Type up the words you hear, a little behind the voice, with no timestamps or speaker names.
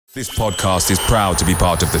This podcast is proud to be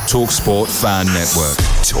part of the TalkSport Fan Network.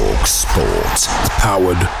 TalkSport.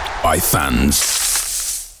 Powered by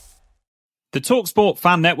fans. The TalkSport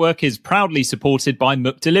Fan Network is proudly supported by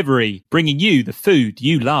McDelivery, bringing you the food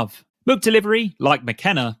you love. McDelivery, like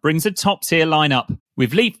McKenna, brings a top-tier lineup.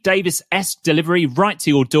 With Leif Davis-esque delivery right to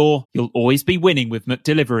your door, you'll always be winning with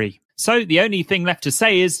McDelivery. So the only thing left to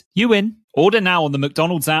say is, you win. Order now on the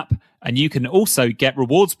McDonald's app, and you can also get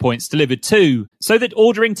rewards points delivered too, so that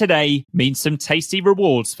ordering today means some tasty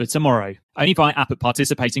rewards for tomorrow. Only via app at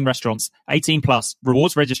participating restaurants. 18 plus.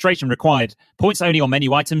 Rewards registration required. Points only on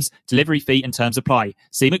menu items. Delivery fee and terms apply.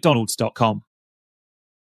 See mcdonalds.com.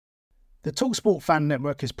 The TalkSport Fan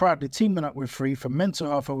Network is proudly teaming up with Free for Mental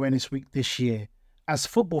Health Awareness Week this year. As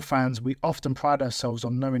football fans, we often pride ourselves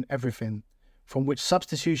on knowing everything, from which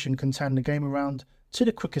substitution can turn the game around to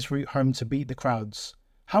the quickest route home to beat the crowds.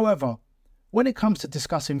 However, when it comes to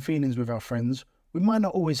discussing feelings with our friends, we might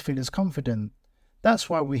not always feel as confident. That's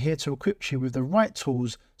why we're here to equip you with the right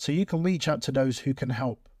tools so you can reach out to those who can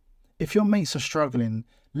help. If your mates are struggling,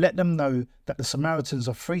 let them know that the Samaritans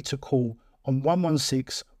are free to call on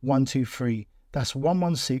 116 123. That's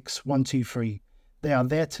 116 123. They are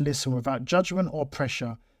there to listen without judgment or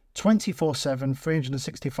pressure, 24/7,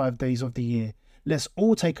 365 days of the year. Let's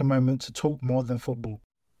all take a moment to talk more than football.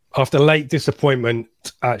 After late disappointment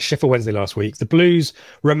at Sheffield Wednesday last week, the Blues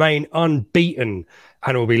remain unbeaten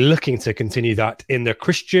and will be looking to continue that in the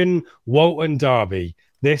Christian Walton derby.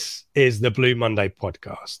 This is the Blue Monday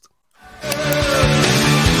podcast.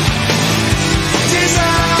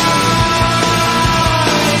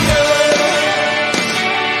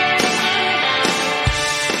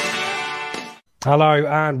 Hello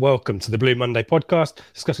and welcome to the Blue Monday podcast,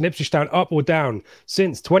 discussing Ipswich Town up or down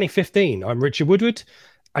since 2015. I'm Richard Woodward,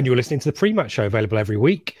 and you're listening to the pre-match show, available every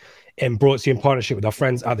week and brought to you in partnership with our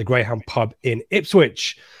friends at the Greyhound Pub in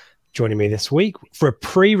Ipswich. Joining me this week for a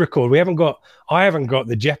pre-record. I haven't got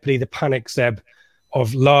the Jeopardy, the panic, Seb,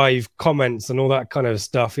 of live comments and all that kind of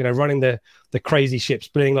stuff, running the crazy ship,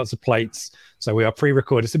 spinning lots of plates. So we are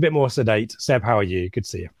pre-recorded. It's a bit more sedate. Seb, how are you? Good to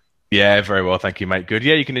see you. Yeah, very well. Thank you, mate. Good.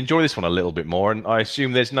 Yeah, you can enjoy this one a little bit more. And I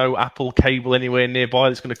assume there's no Apple cable anywhere nearby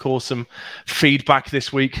that's going to cause some feedback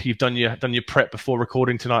this week. You've done your prep before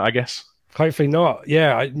recording tonight, I guess. Hopefully not.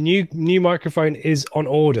 Yeah, new microphone is on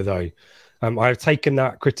order, though. I've taken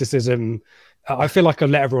that criticism. I feel like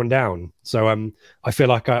I've let everyone down. So I feel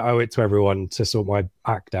like I owe it to everyone to sort my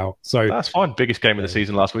act out. So that's fine. Biggest game of the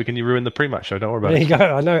season last week, and you ruined the pre-match show. Don't worry about it. There you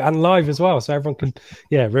go. I know. And live as well. So everyone can,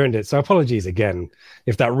 ruined it. So apologies again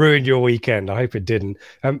if that ruined your weekend. I hope it didn't.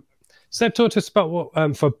 Seb, talk to us about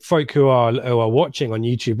what, for folk who are watching on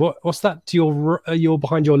YouTube, what's that to your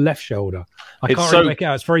behind your left shoulder? I can't really make it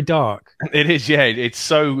out. It's very dark. It is, yeah. It's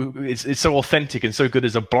so authentic and so good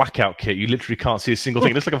as a blackout kit. You literally can't see a single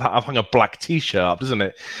thing. It looks like I've hung a black T-shirt up, doesn't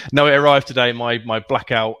it? No, it arrived today. My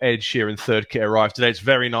blackout Edge Sheeran third kit arrived today. It's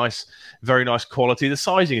very nice quality. The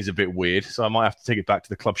sizing is a bit weird, so I might have to take it back to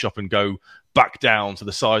the club shop and go back down to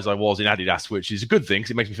the size I was in Adidas, which is a good thing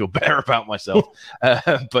because it makes me feel better about myself.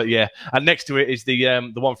 But yeah, and next to it is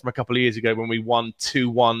the one from a couple of years ago when we won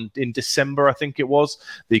 2-1 in December, I think it was,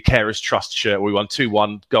 the Carers Trust shirt. We won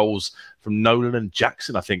 2-1, goals from Nolan and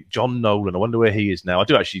Jackson, I think. John Nolan. I wonder where he is now. I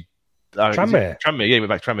do actually. Tranmere. Tranmere, yeah, he went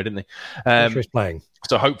back to Tranmere, didn't he? He's playing.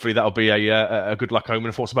 So hopefully that'll be a good luck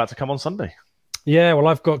omen for what's about to come on Sunday. Yeah, well,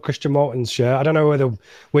 I've got Christian Walton's shirt. I don't know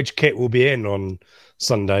which kit will be in on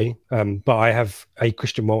Sunday, but I have a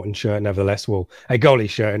Christian Walton shirt nevertheless. Well, a goalie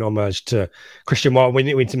shirt in homage to Christian Walton. We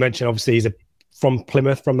need to mention, obviously, he's from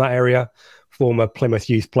Plymouth, from that area, former Plymouth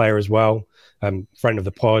youth player as well, friend of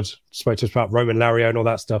the pod, spoke to us about Roman Lario and all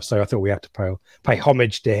that stuff. So I thought we had to pay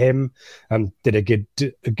homage to him. Did a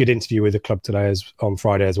good interview with the club today on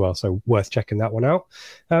Friday as well. So worth checking that one out.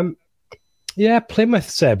 Yeah, Plymouth,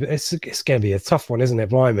 Seb. It's going to be a tough one, isn't it?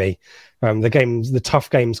 Blimey. The tough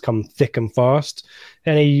games come thick and fast.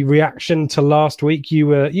 Any reaction to last week? You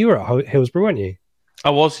were at Hillsborough, weren't you? I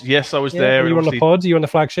was there. You were on the pod, you were on the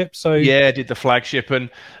flagship. So yeah, I did the flagship, and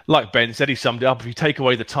like Ben said, he summed it up. If you take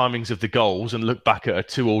away the timings of the goals and look back at a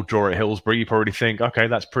 2-2 draw at Hillsborough, you probably think, okay,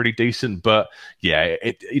 that's pretty decent. But yeah,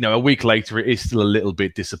 a week later, it is still a little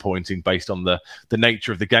bit disappointing based on the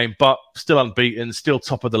nature of the game. But still unbeaten, still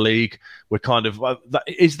top of the league. We're kind of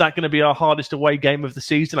is that going to be our hardest away game of the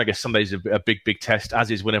season? I guess Sunday's a big test, as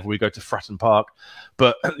is whenever we go to Fratton Park.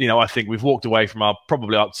 But I think we've walked away from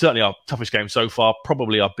certainly our toughest game so far.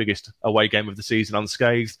 Probably our biggest away game of the season,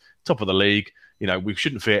 unscathed, top of the league. We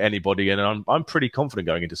shouldn't fear anybody, and I'm pretty confident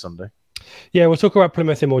going into Sunday. Yeah, we'll talk about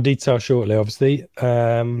Plymouth in more detail shortly, obviously.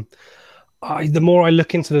 The more I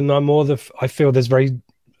look into them, the more I feel there's very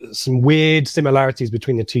some weird similarities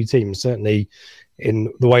between the two teams, certainly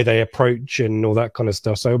in the way they approach and all that kind of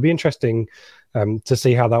stuff. So it'll be interesting to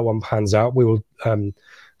see how that one pans out. We will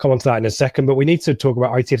come on to that in a second, but we need to talk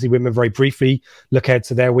about ITFC women very briefly. Look ahead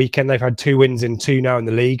to their weekend. They've had 2 wins in 2 now in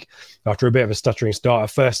the league after a bit of a stuttering start. A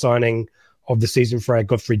first signing of the season, Freya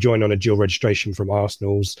Godfrey, joined on a dual registration from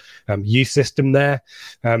Arsenal's youth system there.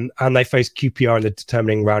 And they face QPR in the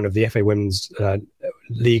determining round of the FA Women's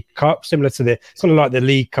League Cup, similar to it's kind of like the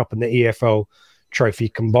League Cup and the EFL Trophy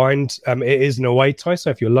combined. It is an away tie, so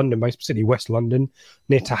if you're London-based, particularly West London,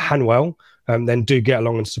 near to Hanwell, then do get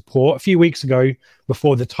along and support. A few weeks ago,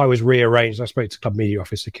 before the tie was rearranged, I spoke to Club Media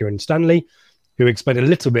Officer Kieran Stanley, who explained a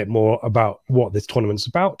little bit more about what this tournament's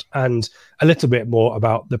about and a little bit more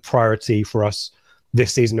about the priority for us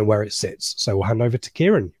this season and where it sits. So we'll hand over to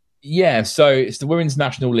Kieran. Yeah, so it's the Women's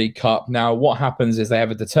National League Cup. Now, what happens is they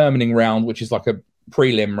have a determining round, which is like a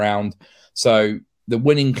prelim round. So the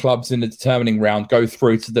winning clubs in the determining round go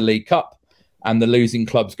through to the League Cup, and the losing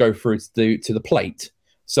clubs go through to the plate.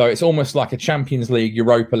 So it's almost like a Champions League,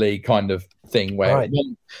 Europa League kind of thing where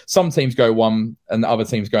some teams go one and the other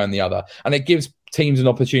teams go in the other. And it gives teams an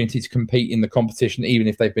opportunity to compete in the competition, even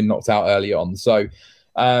if they've been knocked out early on. So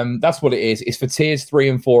that's what it is. It's for tiers 3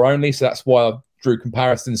 and 4 only. So that's why I drew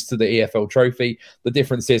comparisons to the EFL Trophy. The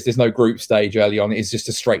difference is there's no group stage early on. It's just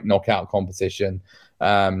a straight knockout competition.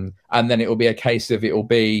 And then it will be a case of it will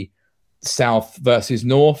be South versus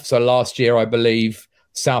North. So last year, I believe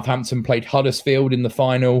Southampton played Huddersfield in the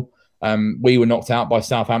final. We were knocked out by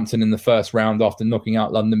Southampton in the first round after knocking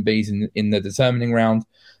out London Bees in the determining round.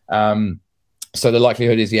 So the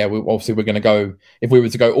likelihood is, we're going to go, if we were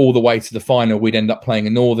to go all the way to the final, we'd end up playing a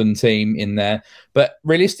Northern team in there. But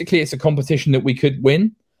realistically, it's a competition that we could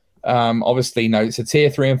win. Obviously, it's a tier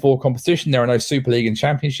 3 and 4 competition. There are no Super League and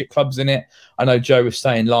Championship clubs in it. I know Joe was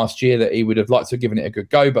saying last year that he would have liked to have given it a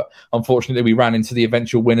good go, but unfortunately we ran into the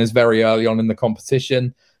eventual winners very early on in the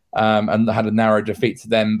competition and had a narrow defeat to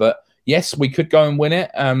them. But yes, we could go and win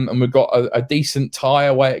it. And we've got a decent tie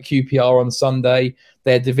away at QPR on Sunday.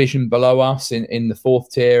 They're division below us in the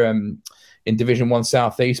 4th tier in Division 1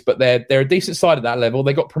 South East, but they're a decent side at that level.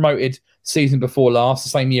 They got promoted season before last, the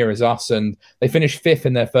same year as us, and they finished 5th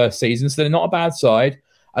in their first season, so they're not a bad side.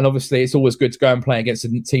 And obviously, it's always good to go and play against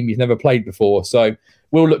a team you've never played before. So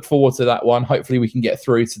we'll look forward to that one. Hopefully, we can get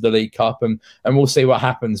through to the League Cup, and we'll see what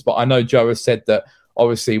happens. But I know Joe has said that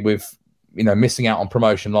obviously with missing out on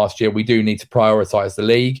promotion last year, we do need to prioritise the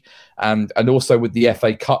league, and also with the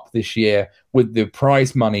FA Cup this year, with the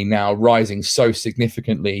prize money now rising so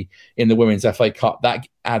significantly in the Women's FA Cup, that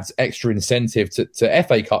adds extra incentive to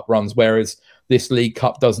FA Cup runs, whereas this League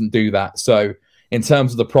Cup doesn't do that. So in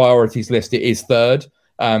terms of the priorities list, it is 3rd,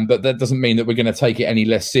 but that doesn't mean that we're going to take it any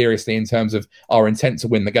less seriously in terms of our intent to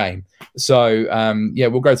win the game. So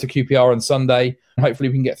we'll go to QPR on Sunday, and hopefully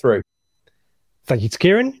we can get through. Thank you to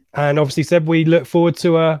Kieran. And obviously, Seb, we look forward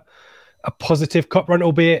to a positive cup run,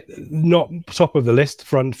 albeit not top of the list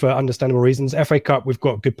for understandable reasons. FA Cup, we've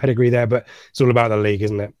got good pedigree there, but it's all about the league,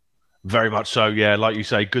 isn't it? Very much so, yeah. Like you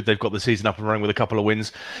say, good they've got the season up and running with a couple of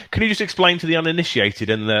wins. Can you just explain to the uninitiated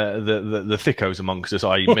and the thickos amongst us,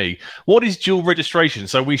 i.e. me, what is dual registration?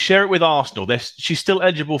 So we share it with Arsenal. She's still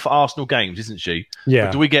eligible for Arsenal games, isn't she? Yeah.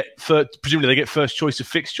 But do we get presumably they get first choice of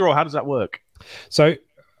fixture, or how does that work? So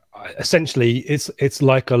essentially, it's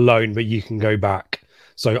like a loan, but you can go back.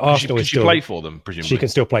 So Arsenal can she play for them, presumably? She can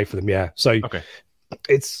still play for them, yeah. So okay.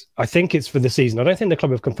 I think it's for the season. I don't think the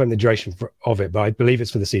club have confirmed the duration of it, but I believe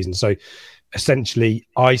it's for the season. So essentially,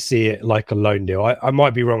 I see it like a loan deal. I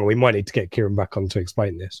might be wrong, and we might need to get Kieran back on to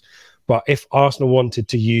explain this. But if Arsenal wanted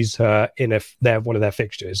to use her in one of their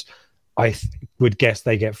fixtures, I would guess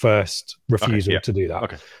they get first refusal to do that.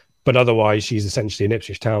 Okay. But otherwise, she's essentially an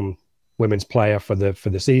Ipswich Town women's player for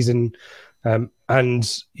the season.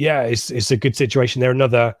 And yeah, it's a good situation. They're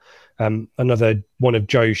another one of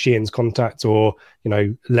Joe Sheehan's contacts, or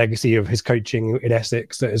legacy of his coaching in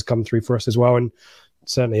Essex that has come through for us as well. And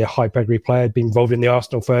certainly a high pedigree player, been involved in the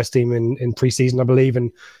Arsenal first team in pre-season, I believe,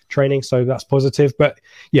 and training. So that's positive. But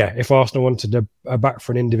yeah, if Arsenal wanted a back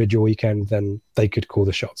for an individual weekend, then they could call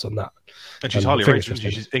the shots on that. And she's highly rated.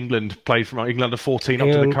 She's played from England under 14 up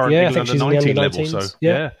to the current England under 19 level. So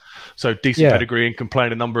yeah. So decent pedigree, and can play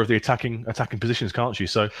in a number of the attacking positions, can't she?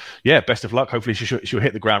 So yeah, best of luck. Hopefully she'll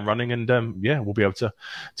hit the ground running, and we'll be able to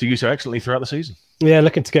use her excellently throughout the season. Yeah,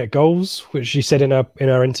 looking to get goals, which she said in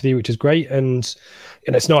our interview, which is great. And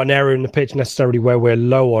it's not an area in the pitch necessarily where we're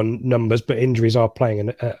low on numbers, but injuries are playing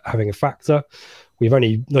and having a factor. We've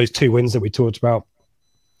only those 2 wins that we talked about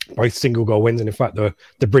both single goal wins, and in fact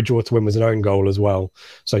the Bridgewater win was an own goal as well.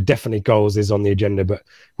 So definitely goals is on the agenda, but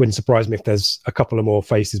wouldn't surprise me if there's a couple of more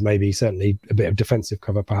faces, maybe certainly a bit of defensive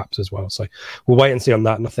cover perhaps as well. So we'll wait and see on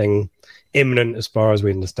that. Nothing imminent as far as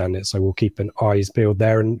we understand it, so we'll keep an eyes peeled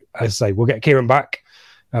there. And as I say, we'll get Kieran back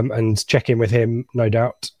and check in with him, no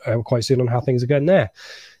doubt, quite soon on how things are going there.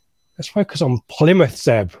 Let's focus on Plymouth,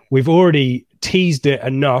 Seb. We've already teased it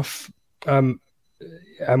enough, and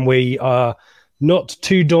we are not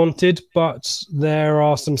too daunted, but there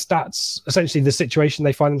are some stats. Essentially, the situation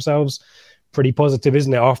they find themselves pretty positive,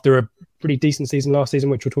 isn't it? After a pretty decent season last season,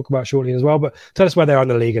 which we'll talk about shortly as well. But tell us where they are in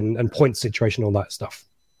the league and point situation, all that stuff.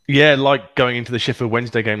 Yeah, like going into the Sheffield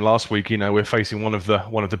Wednesday game last week, we're facing one of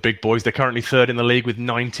the big boys. They're currently third in the league with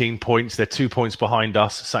 19 points. They're 2 points behind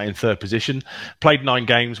us, sat in third position. Played 9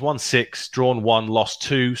 games, won 6, drawn 1, lost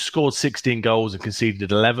 2, scored 16 goals and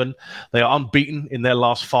conceded 11. They are unbeaten in their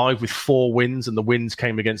last 5 with 4 wins, and the wins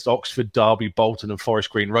came against Oxford, Derby, Bolton and Forest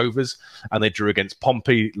Green Rovers. And they drew against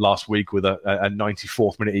Pompey last week with a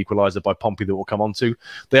 94th minute equaliser by Pompey that we'll come on to.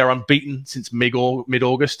 They are unbeaten since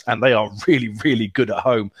mid-August, and they are really, really good at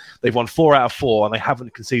home. They've won 4 out of 4 and they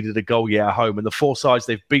haven't conceded a goal yet at home. And the 4 sides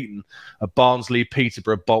they've beaten are Barnsley,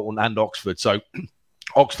 Peterborough, Bolton and Oxford. So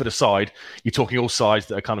Oxford aside, you're talking all sides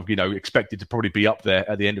that are kind of, expected to probably be up there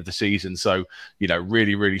at the end of the season. So,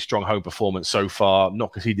 really, really strong home performance so far,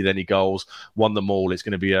 not conceded any goals, won them all. It's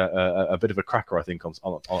going to be a bit of a cracker, I think,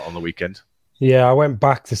 on the weekend. Yeah, I went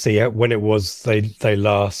back to see it when it was they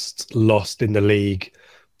last lost in the league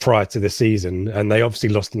prior to the season, and they obviously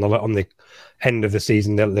lost on the end of the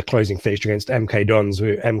season, the closing fixture against MK Dons,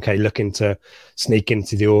 with MK looking to sneak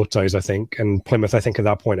into the autos, I think, and Plymouth, I think at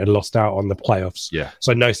that point had lost out on the playoffs. Yeah.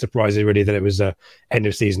 So no surprise really that it was a end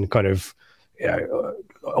of season kind of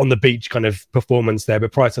on the beach kind of performance there.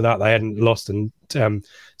 But prior to that, they hadn't lost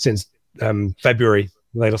since February.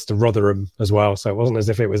 They lost to Rotherham as well, so it wasn't as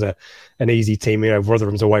if it was an easy team.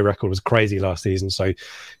 Rotherham's away record was crazy last season, so it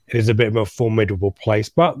is a bit of a formidable place.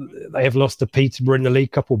 But they have lost to Peterborough in the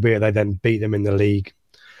League Cup, albeit they then beat them in the league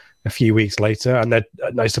a few weeks later. And they're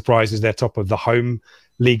no surprises, they're top of the home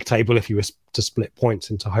league table if you were to split points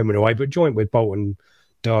into home and away, but joint with Bolton,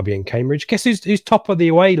 Derby and Cambridge. Guess who's top of the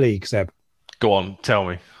away league, Seb? Go on, tell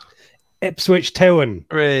me. Ipswich Town.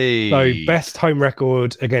 Hooray. So best home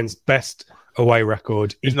record against best away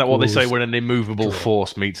record. Isn't that what they say when an immovable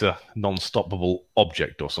force meets a non-stoppable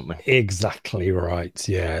object or something? Exactly right,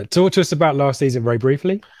 yeah. Talk to us about last season very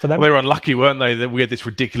briefly for them. Well, they were unlucky, weren't they? We had this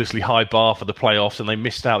ridiculously high bar for the playoffs and they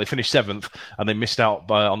missed out. They finished 7th and they missed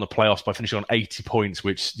out on the playoffs by finishing on 80 points,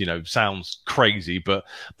 which, sounds crazy, but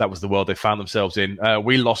that was the world they found themselves in.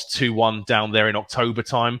 We lost 2-1 down there in October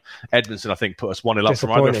time. Edmondson, I think, put us 1-0 up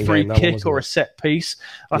from either a free kick or a set piece.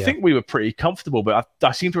 I think we were pretty comfortable, but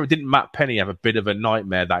I seem to didn't Matt Penny have a bit of a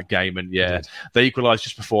nightmare that game, and they equalised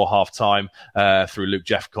just before half time through Luke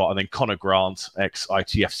Jeffcott, and then Connor Grant,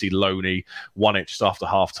 ex-ITFC loanee, won it just after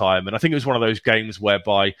half time. And I think it was one of those games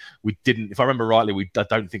whereby we didn't, if I remember rightly, I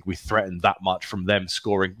don't think we threatened that much from them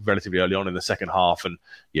scoring relatively early on in the second half. And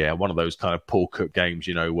one of those kind of Paul Cook games,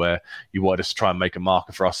 where you wanted us to try and make a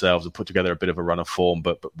marker for ourselves and put together a bit of a run of form,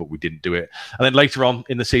 but we didn't do it. And then later on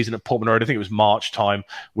in the season at Portman Road, I think it was March time,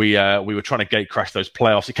 we were trying to gate crash those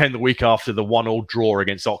playoffs. It came the week after the 1-1 draw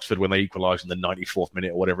against Oxford when they equalised in the 94th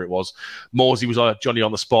minute or whatever it was. Morsey was Johnny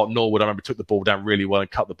on the spot. Norwood, I remember, took the ball down really well and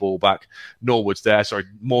cut the ball back.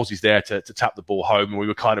 Morsey's there to tap the ball home, and we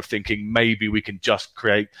were kind of thinking maybe we can just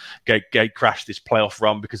gate crash this playoff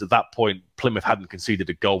run, because at that point Plymouth hadn't conceded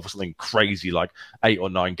a goal for something crazy like 8 or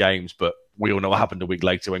 9 games, but we all know what happened a week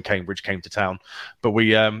later when Cambridge came to town. But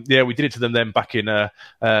we did it to them then back in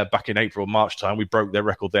April, March time. We broke their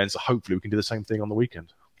record then, so hopefully we can do the same thing on the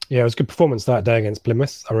weekend. Yeah, it was a good performance that day against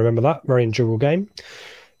Plymouth. I remember that. Very enjoyable game.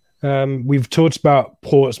 We've talked about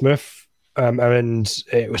Portsmouth and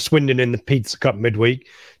it was Swindon in the Pizza Cup midweek.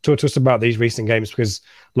 Talk to us about these recent games, because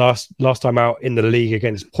last time out in the league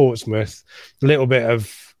against Portsmouth, a little bit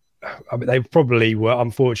of... they probably were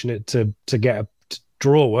unfortunate to get a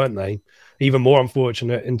draw, weren't they? Even more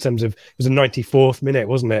unfortunate in terms of... it was a 94th minute,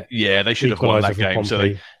 wasn't it? Yeah, they should have won that game.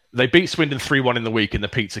 So they beat Swindon 3-1 in the week in the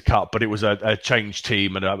Pizza Cup, but it was a changed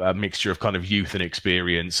team and a mixture of kind of youth and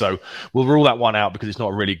experience. So we'll rule that one out because it's not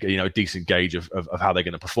a really decent gauge of how they're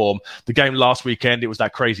going to perform. The game last weekend, it was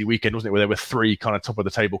that crazy weekend, wasn't it, where there were 3 kind of top of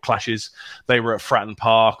the table clashes. They were at Fratton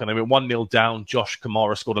Park and they went 1-0 down. Josh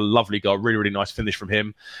Kamara scored a lovely goal, really, really nice finish from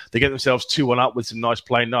him. They get themselves 2-1 up with some nice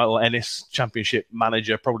play. Niall Ennis, Championship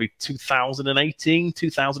manager, probably 2018,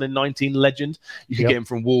 2019 legend. You could get him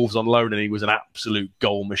from Wolves on loan and he was an absolute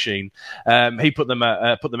goal machine. machine. He put them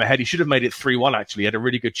ahead. He should have made it 3-1, actually. He had a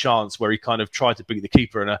really good chance where he kind of tried to beat the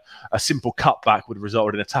keeper, and a simple cutback would have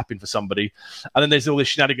resulted in a tap-in for somebody. And then there's all the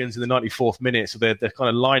shenanigans in the 94th minute, so they're kind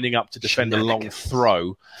of lining up to defend a long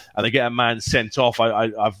throw, and they get a man sent off.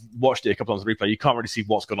 I've watched it a couple times on replay. You can't really see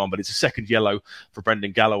what's going on, but it's a second yellow for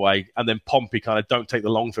Brendan Galloway. And then Pompey kind of don't take the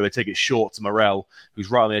long throw. They take it short to Morel, who's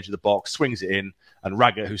right on the edge of the box, swings it in, and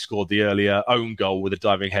Raggett, who scored the earlier own goal with a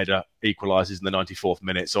diving header, equalises in the 94th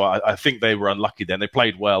minute. So I think they were unlucky then. They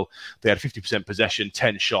played well. They had 50% possession,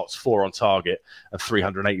 10 shots, 4 on target, and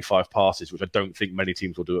 385 passes, which I don't think many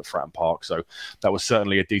teams will do at Fratton Park. So that was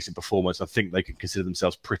certainly a decent performance. I think they can consider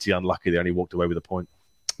themselves pretty unlucky. They only walked away with a point.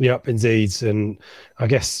 Yep, indeed. And I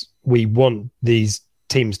guess we want these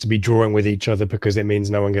teams to be drawing with each other because it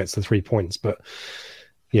means no one gets the 3 points. But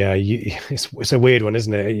yeah, it's a weird one,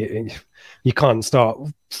 isn't it? You can't start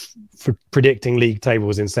predicting league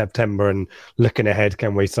tables in September and looking ahead,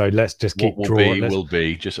 can we? So let's just keep drawing. Will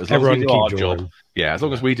be just as long as we do our job. Yeah, as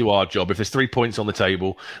long as we do our job. If there's 3 points on the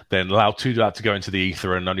table, then allow 2 to go into the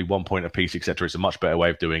ether and only 1 point apiece, etc. It's a much better way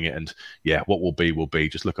of doing it. And yeah, what will be.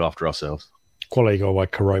 Just look after ourselves. Quality goal by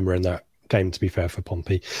Koroma in that game, to be fair, for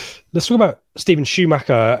Pompey. Let's talk about Steven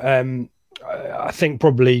Schumacher. I think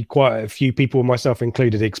probably quite a few people, myself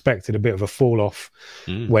included, expected a bit of a fall off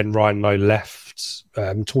when Ryan Lowe left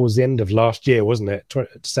towards the end of last year, wasn't it?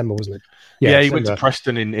 December, wasn't it? Yeah, he went to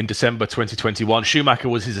Preston in December 2021. Schumacher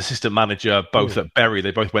was his assistant manager, both at Bury. They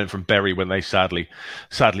both went from Bury when they sadly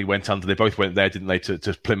went under. They both went there, didn't they,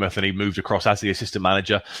 to Plymouth, and he moved across as the assistant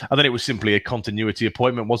manager. And then it was simply a continuity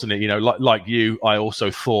appointment, wasn't it? You know, like you, I also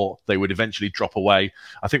thought they would eventually drop away.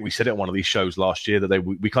 I think we said it on one of these shows last year that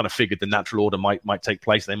we kind of figured the natural order might take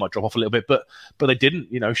place. They might drop off a little bit, but they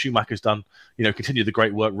didn't. You know, Schumacher's done, continued the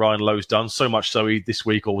great work Ryan Lowe's done. So much so this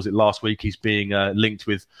week, or was it last week, he's being linked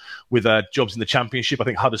with jobs in the Championship. I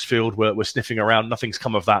think Huddersfield were sniffing around. Nothing's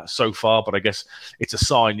come of that so far, but I guess it's a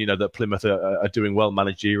sign, that Plymouth are doing well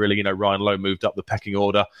managerially. Ryan Lowe moved up the pecking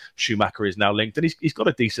order. Schumacher is now linked, and he's got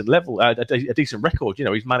a decent level, a decent record.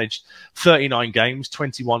 He's managed 39 games,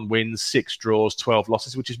 21 wins, 6 draws, 12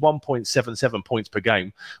 losses, which is 1.77 points per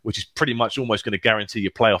game, which is pretty much almost going to guarantee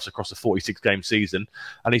your playoffs across a 46-game season.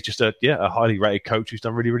 And he's just a highly rated coach who's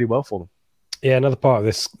done really, really well for them. Yeah, another part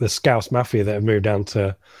of the Scouse Mafia that have moved down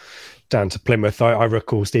to Plymouth. I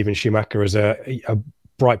recall Steven Schumacher as a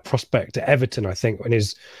bright prospect at Everton, I think,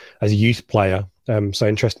 as a youth player. So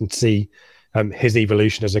interesting to see his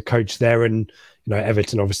evolution as a coach there. And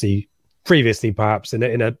Everton, obviously, previously perhaps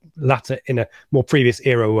in a more previous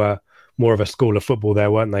era, were more of a school of football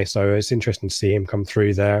there, weren't they? So it's interesting to see him come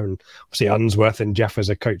through there. And obviously Unsworth and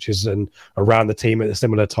Jeffers are coaches and around the team at a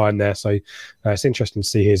similar time there. So it's interesting to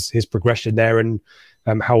see his progression there and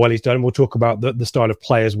how well he's done. We'll talk about the style of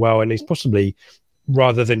play as well. And he's possibly,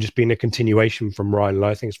 rather than just being a continuation from Ryan Lowe,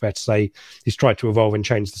 I think it's fair to say he's tried to evolve and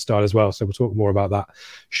change the style as well. So we'll talk more about that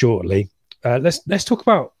shortly. Let's talk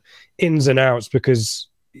about ins and outs, because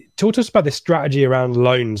talk to us about this strategy around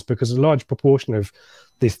loans, because a large proportion of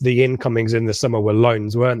the incomings in the summer were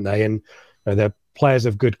loans, weren't they? And they're players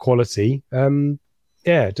of good quality.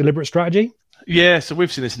 Deliberate strategy. Yeah, so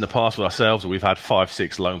we've seen this in the past with ourselves. We've had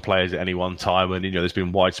 5-6 loan players at any one time, and there's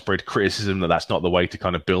been widespread criticism that that's not the way to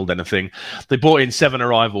kind of build anything. They brought in 7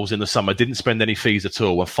 arrivals in the summer, didn't spend any fees at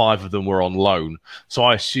all, and 5 of them were on loan. So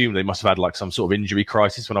I assume they must have had like some sort of injury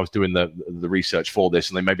crisis when I was doing the research for this,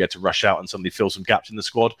 and they maybe had to rush out and suddenly fill some gaps in the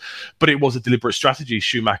squad. But it was a deliberate strategy.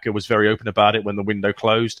 Schumacher was very open about it when the window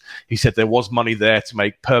closed. He said there was money there to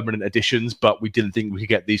make permanent additions, but we didn't think we could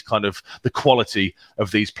get these kind of the quality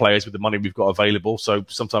of these players with the money we've got available. So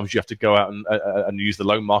sometimes you have to go out and use the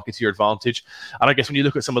loan market to your advantage. And I guess when you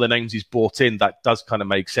look at some of the names he's brought in, that does kind of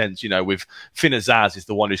make sense. With Finn Azaz is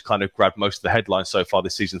the one who's kind of grabbed most of the headlines so far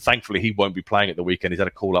this season. Thankfully, he won't be playing at the weekend. He's had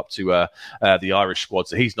a call up to the Irish squad,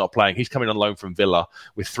 so he's not playing. He's coming on loan from Villa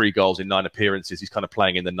with 3 goals in 9 appearances. He's kind of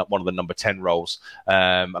playing in one of the number 10 roles.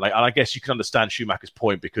 And I guess you can understand Schumacher's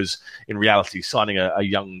point, because in reality, signing a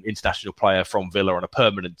young international player from Villa on a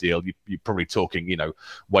permanent deal, you're probably talking,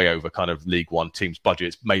 way over kind of League One teams'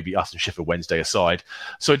 budgets, maybe us and Sheffield Wednesday aside.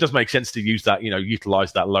 So it does make sense to use that,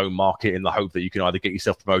 utilize that loan market in the hope that you can either get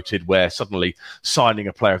yourself promoted, where suddenly signing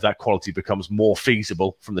a player of that quality becomes more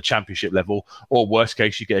feasible from the Championship level, or worst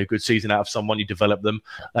case, you get a good season out of someone, you develop them,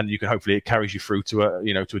 and you can hopefully it carries you through to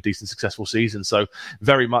a decent, successful season. So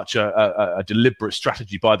very much a deliberate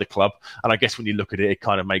strategy by the club. And I guess when you look at it, it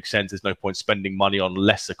kind of makes sense. There's no point spending money on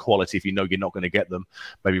lesser quality if you know you're not going to get them.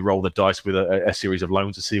 Maybe roll the dice with a series of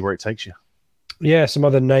loans to see where it takes you. Yeah, some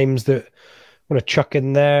other names that want to chuck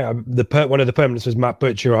in there. One of the permanents was Matt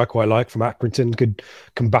Butcher, I quite like, from Accrington, good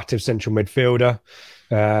combative central midfielder.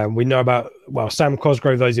 We know about, Sam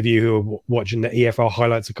Cosgrove, those of you who were watching the EFL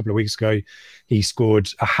highlights a couple of weeks ago, he scored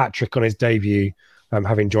a hat-trick on his debut,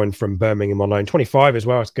 having joined from Birmingham on loan. 25 as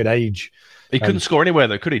well, it's a good age. He couldn't score anywhere,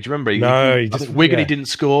 though, could he? Do you remember? Wigan, he didn't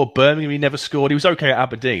score. Birmingham, he never scored. He was okay at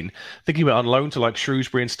Aberdeen. I think he went on loan to like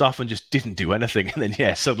Shrewsbury and stuff and just didn't do anything. And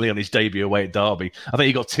then, suddenly on his debut away at Derby, I think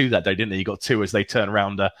he got 2 that day, didn't he? He got 2 as they turned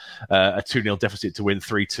around a 2-0 deficit to win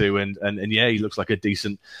 3-2. And he looks like a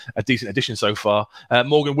decent addition so far.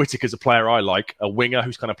 Morgan Whittaker's a player I like, a winger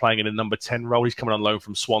who's kind of playing in a number 10 role. He's coming on loan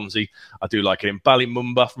from Swansea. I do like him. Bally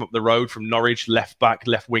Mumba from up the road from Norwich, left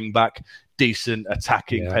wing back. Decent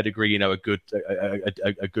attacking pedigree, a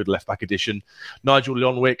good left back addition. Nigel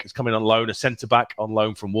Lonwick is coming on loan, a centre back on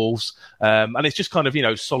loan from Wolves, and it's just kind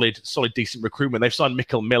of solid, decent recruitment. They've signed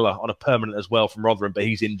Mikkel Miller on a permanent as well from Rotherham, but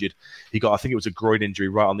he's injured. He got, I think it was a groin injury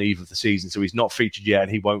right on the eve of the season, so he's not featured yet, and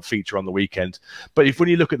he won't feature on the weekend. But when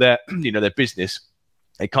you look at their their business,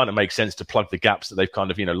 it kind of makes sense to plug the gaps that they've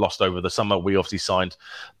kind of, lost over the summer. We obviously signed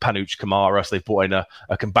Panuch Kamara, so they've brought in a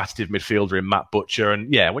combative midfielder in Matt Butcher.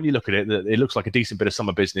 And when you look at it, it looks like a decent bit of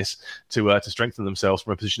summer business to strengthen themselves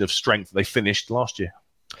from a position of strength that they finished last year.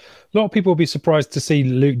 A lot of people will be surprised to see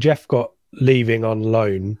Luke Jeffcott leaving on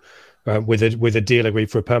loan. With a deal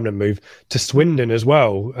agreed for a permanent move to Swindon as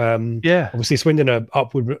well. Obviously Swindon are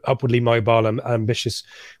upwardly mobile and ambitious.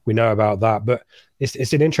 We know about that, but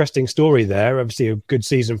it's an interesting story there. Obviously a good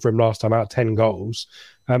season for him last time out, 10 goals.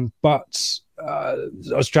 But I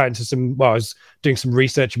was doing some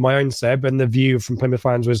research in my own, Seb, and the view from Plymouth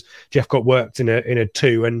fans was Jeffcott worked in a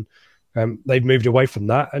 2 and they've moved away from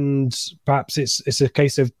that, and perhaps it's a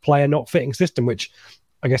case of player not fitting system, which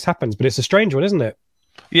I guess happens, but it's a strange one, isn't it?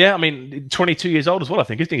 Yeah, I mean, 22 years old as well, I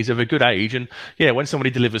think, isn't he? He's of a good age. And when somebody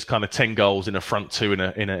delivers kind of 10 goals in a front 2 in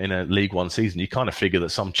a League One season, you kind of figure that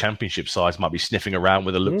some championship sides might be sniffing around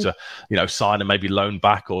with a look to, sign and maybe loan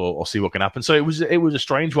back or see what can happen. So it was a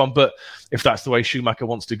strange one. But if that's the way Schumacher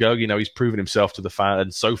wants to go, he's proven himself to the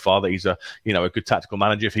fan so far that he's a good tactical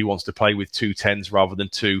manager. If he wants to play with 2 10s rather than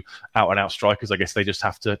 2 out-and-out strikers, I guess they just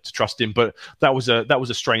have to trust him. But that was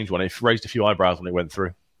a strange one. It raised a few eyebrows when it went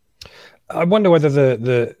through. I wonder whether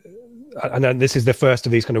and this is the first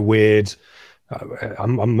of these kind of weird.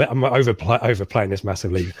 I'm overplaying this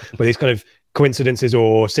massively, but these kind of coincidences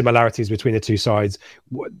or similarities between the two sides.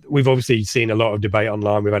 We've obviously seen a lot of debate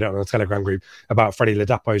online. We've had it on the Telegram group about Freddie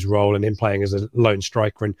Ladapo's role and him playing as a lone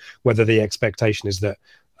striker, and whether the expectation is that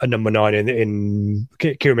a number 9 in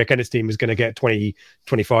Kieran McKenna's team is going to get 20,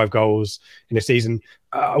 25 goals in a season.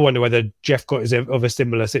 I wonder whether Jeffcott is of a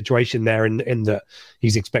similar situation there in that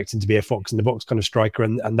he's expecting to be a fox in the box kind of striker,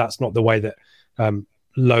 and that's not the way that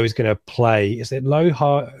Lowe is going to play. Is it Lowe?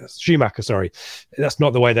 Schumacher, sorry. That's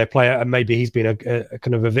not the way they play it, and maybe he's been a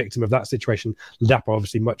kind of a victim of that situation. Ladapo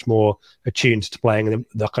obviously much more attuned to playing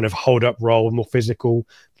the kind of hold-up role, more physical,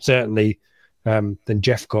 certainly, than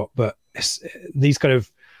Jeffcott. But these kind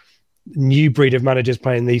of new breed of managers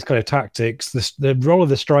playing these kind of tactics, the role of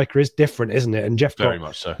the striker is different, isn't it? And Jeffcott very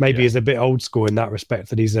much so, maybe is a bit old school in that respect,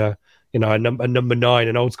 that he's a number 9,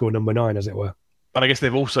 an old school number 9, as it were. And I guess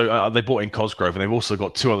they've also they brought in Cosgrove, and they've also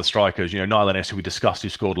got 2 other strikers. Niall Ennis, who we discussed, who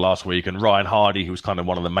scored last week, and Ryan Hardy, who was kind of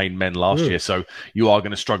one of the main men last year. So you are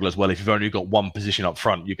going to struggle as well. If you've only got 1 position up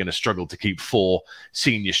front, you're going to struggle to keep 4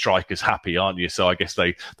 senior strikers happy, aren't you? So I guess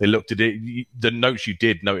they looked at it. The notes you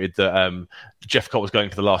did noted that Jeffcott was going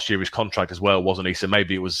for the last year of his contract as well, wasn't he? So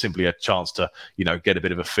maybe it was simply a chance to get a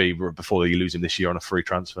bit of a fee before you lose him this year on a free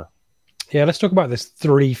transfer. Yeah, let's talk about this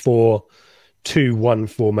 3-4-2-1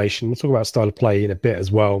 formation. We'll talk about style of play in a bit as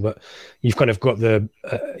well, but you've kind of got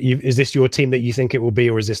is this your team that you think it will be,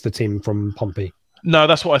 or is this the team from Pompey? No,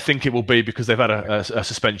 that's what I think it will be, because they've had a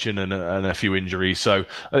suspension and a few injuries. So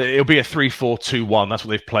it'll be a 3-4-2-1. That's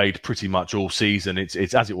what they've played pretty much all season. It's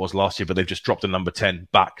as it was last year, but they've just dropped a number 10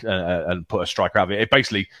 back and put a striker out of it. It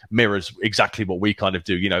basically mirrors exactly what we kind of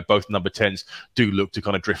do. Both number 10s do look to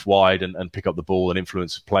kind of drift wide and pick up the ball and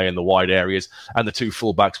influence play in the wide areas. And the 2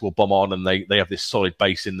 fullbacks will bomb on, and they have this solid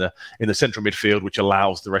base in the central midfield, which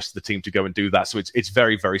allows the rest of the team to go and do that. So it's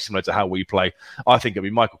very, very similar to how we play. I think it'll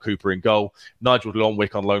be Michael Cooper in goal, Nigel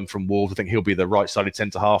Lonwick on loan from Wolves. I think he'll be the right-sided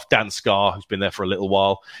centre-half. Dan Scarr, who's been there for a little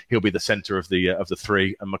while, he'll be the centre of the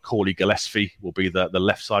 3, and Macaulay Gillespie will be the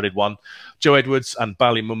left-sided one. Joe Edwards and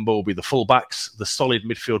Bally Mumba will be the full-backs. The solid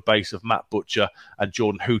midfield base of Matt Butcher and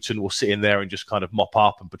Jordan Houghton will sit in there and just kind of mop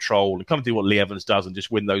up and patrol and kind of do what Lee Evans does and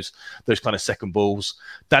just win those kind of second balls.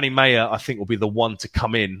 Danny Mayer, I think, will be the one to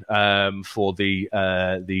come in for the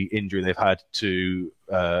injury they've had to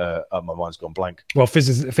My mind's gone blank. Well,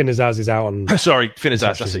 Finazaz is out on. Sorry,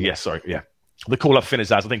 Finazaz. That's it. Yes, sorry. Yeah. The call up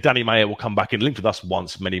Finazaz. I think Danny Mayer will come back in, linked with us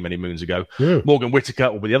once many moons ago. Morgan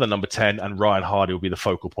Whittaker will be the other number 10, and Ryan Hardy will be the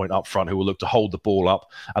focal point up front, who will look to hold the ball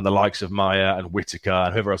up, and the likes of Mayer and Whittaker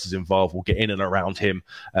and whoever else is involved will get in and around him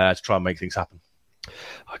to try and make things happen.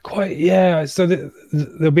 So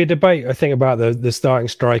there'll be a debate, I think, about the starting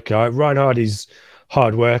striker. Ryan Hardy's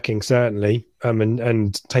hard-working, certainly,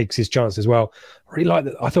 and takes his chance as well. I really like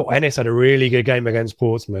that. I thought Ennis had a really good game against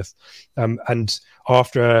Portsmouth, and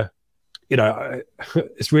after. I'm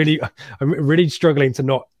really struggling to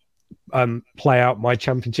not play out my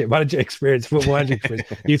championship manager experience, football manager experience.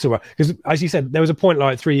 Because, as you said, there was a point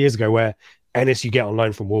like 3 years ago where Ennis you get on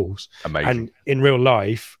loan from Wolves. Amazing. And in real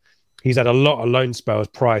life, he's had a lot of loan spells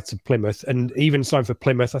prior to Plymouth, and even signed for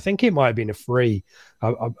Plymouth. I think it might have been a free.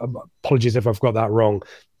 Apologies if I've got that wrong.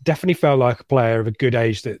 Definitely felt like a player of a good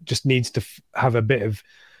age that just needs to have a bit of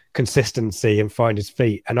consistency and find his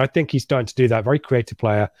feet, and I think he's starting to do that. Very creative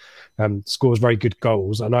player, scores very good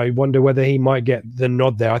goals, and I wonder whether he might get the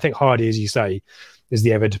nod there. I think Hardy, as you say, is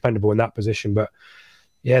the ever dependable in that position, but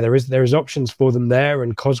yeah, there is options for them there,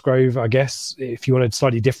 and Cosgrove, I guess, if you want a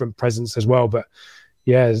slightly different presence as well, but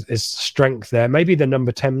yeah, there's strength there. Maybe the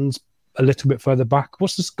number 10's a little bit further back.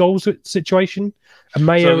 What's the goals situation?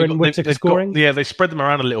 Mayer and Whittaker scoring? They spread them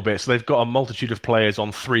around a little bit. So they've got a multitude of players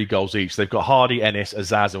on 3 goals each. They've got Hardy, Ennis,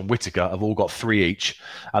 Azaz and Whittaker have all got 3 each.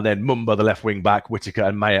 And then Mumba, the left wing back, Whittaker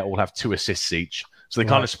and Mayer all have 2 assists each. So they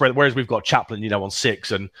kind of spread, whereas we've got Chaplin, on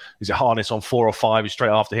 6, and is it Harness on 4 or 5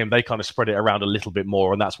 straight after him. They kind of spread it around a little bit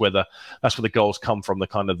more, and that's where the goals come from. The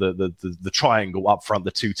kind of the triangle up front,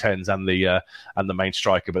 the 2 10s and the main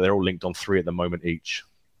striker, but they're all linked on 3 at the moment each.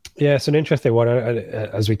 Yeah, it's an interesting one.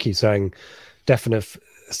 As we keep saying, definite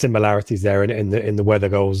similarities there in the where the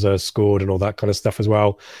goals are scored and all that kind of stuff as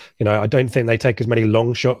well. I don't think they take as many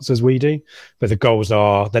long shots as we do, but the goals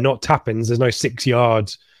they're not tap-ins. There's no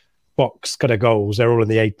 6-yard box kind of goals. They're all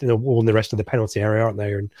all in the rest of the penalty area, aren't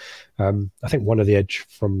they? And I think one of the edge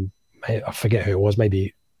from, I forget who it was,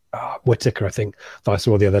 maybe Whittaker, I think, that I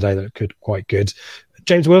saw the other day that looked quite good.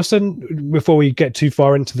 James Wilson, before we get too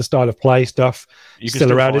far into the style of play stuff,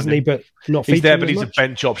 still around, isn't he? But not he's there, but he's a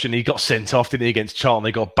bench option. He got sent off, didn't he, against Charlton?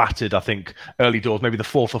 They got battered, I think, early doors, maybe the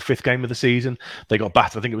 4th or 5th game of the season. They got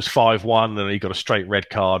battered. I think it was 5-1, and he got a straight red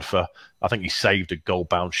card for, I think he saved a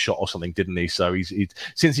goal-bound shot or something, didn't he? So he's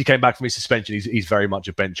since he came back from his suspension, he's very much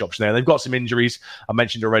a bench option there. They've got some injuries. I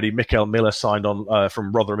mentioned already, Mikael Miller signed on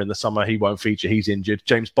from Rotherham in the summer. He won't feature. He's injured.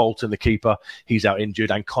 James Bolton, the keeper, he's out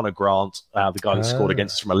injured. And Connor Grant, the guy that scored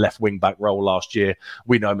against us from a left wing-back role last year.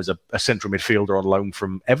 We know him as a central midfielder on loan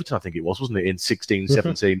from Everton, I think it was, wasn't it, in 16,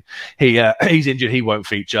 17. He's injured. He won't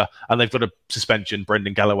feature. And they've got a suspension.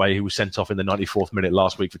 Brendan Galloway, who was sent off in the 94th minute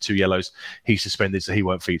last week for 2 yellows, he's suspended, so he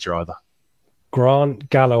won't feature either. Grant,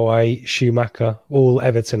 Galloway, Schumacher, all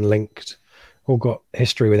Everton linked, all got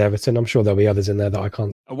history with Everton. I'm sure there'll be others in there that I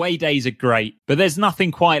can't. Away days are great, but there's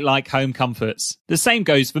nothing quite like home comforts. The same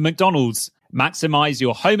goes for McDonald's. Maximise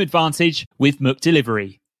your home advantage with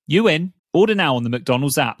McDelivery. You in? Order now on the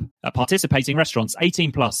McDonald's app. At participating restaurants,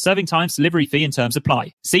 18 plus, serving times, delivery fee and terms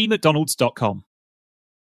apply. See mcdonalds.com.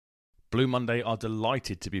 Blue Monday are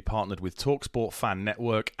delighted to be partnered with TalkSport Fan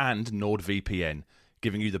Network and NordVPN,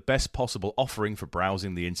 giving you the best possible offering for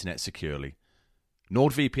browsing the internet securely.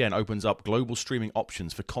 NordVPN opens up global streaming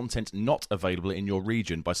options for content not available in your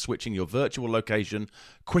region by switching your virtual location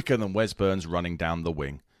quicker than Wes Burns running down the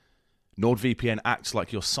wing. NordVPN acts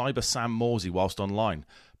like your cyber Sam Morsey whilst online,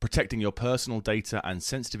 protecting your personal data and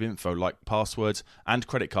sensitive info like passwords and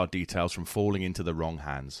credit card details from falling into the wrong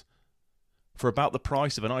hands. For about the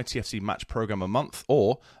price of an ITFC match program a month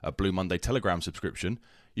or a Blue Monday Telegram subscription,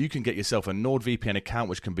 you can get yourself a NordVPN account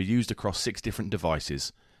which can be used across 6 different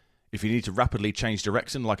devices. If you need to rapidly change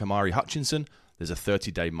direction like Amari Hutchinson, there's a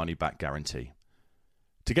 30-day money-back guarantee.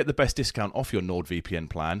 To get the best discount off your NordVPN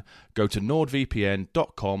plan, go to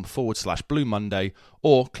nordvpn.com/Blue Monday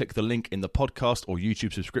or click the link in the podcast or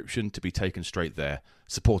YouTube subscription to be taken straight there,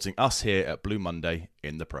 supporting us here at Blue Monday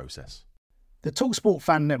in the process. The TalkSport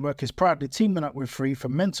Fan Network is proudly teaming up with Free for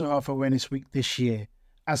Mental Health Awareness Week this year.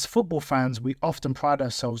 As football fans, we often pride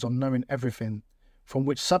ourselves on knowing everything, from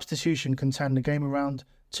which substitution can turn the game around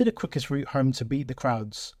to the quickest route home to beat the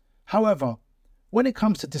crowds. However, when it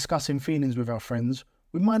comes to discussing feelings with our friends,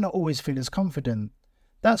 we might not always feel as confident.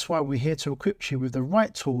 That's why we're here to equip you with the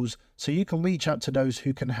right tools so you can reach out to those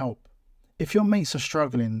who can help. If your mates are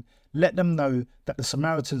struggling, let them know that the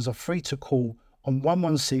Samaritans are free to call on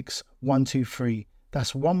 116 123.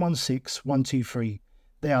 That's 116 123.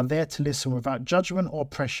 They are there to listen without judgment or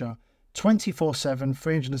pressure, 24/7,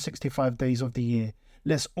 365 days of the year.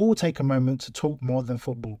 let's all take a moment to talk more than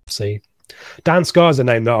football. See, Dan Scar's a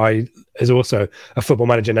name that is also a football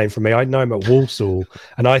manager name for me. I know him at Walsall,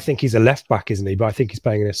 and I think he's a left back, isn't he? But I think he's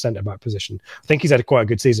playing in a centre back position. I think he's had quite a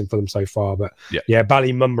good season for them so far. But yeah,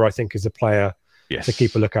 Ballymumba, I think, is a player to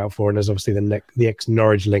keep a lookout for. And there's obviously the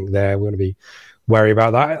ex-Norwich link there. We're going to be wary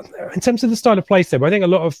about that. In terms of the style of play, I think a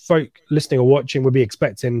lot of folk listening or watching would be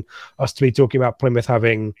expecting us to be talking about Plymouth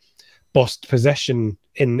having bossed possession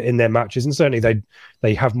in their matches, and certainly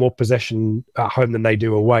they have more possession at home than they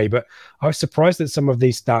do away. But I was surprised at some of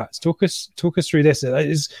these stats. Talk us through this.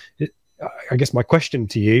 I guess my question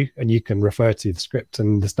to you, and you can refer to the script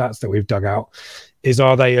and the stats that we've dug out, is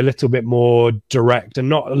are they a little bit more direct and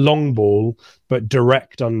not a long ball, but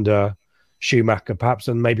direct under Schumacher perhaps,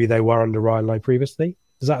 and maybe they were under Ryan Lowe previously?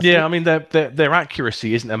 I mean, their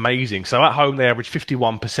accuracy isn't amazing. So at home, they average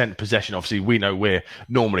 51% possession. Obviously, we know we're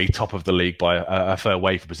normally top of the league by a fair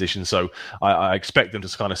way for position. So I expect them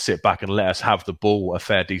to kind of sit back and let us have the ball a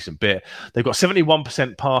fair decent bit. They've got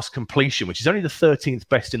 71% pass completion, which is only the 13th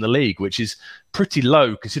best in the league, which is pretty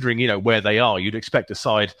low considering, where they are. You'd expect a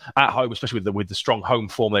side at home, especially with the strong home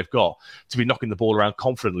form they've got, to be knocking the ball around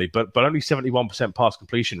confidently, but only 71% pass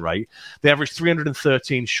completion rate. They average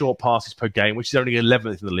 313 short passes per game, which is only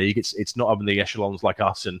 11th in the league. It's not up in the echelons like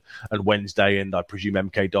us and Wednesday and I presume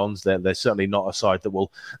MK Dons. They're certainly not a side that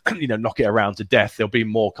will knock it around to death. They'll be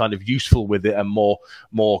more kind of useful with it and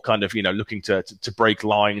more kind of looking to break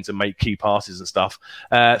lines and make key passes and stuff.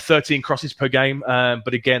 13 crosses per game,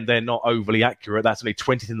 but again they're not overly accurate. That's only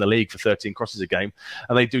 20th in the league for 13 crosses a game,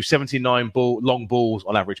 and they do 79 long balls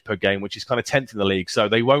on average per game, which is kind of 10th in the league. So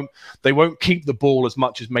they won't keep the ball as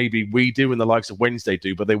much as maybe we do and the likes of Wednesday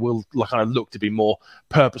do, but they will kind of look to be more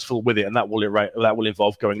purposeful with it, and that will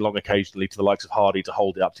involve going long occasionally to the likes of Hardy to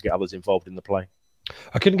hold it up to get others involved in the play.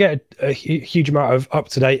 I couldn't get a huge amount of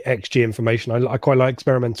up-to-date XG information. I quite like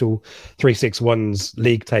experimental 361's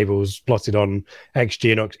league tables plotted on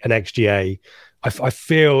XG and XGA. I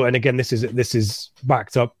feel, and again, this is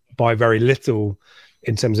backed up by very little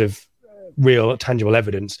in terms of real tangible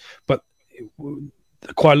evidence, but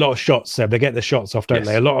quite a lot of shots. They get the shots off, don't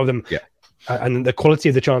they? A lot of them. Yeah. And the quality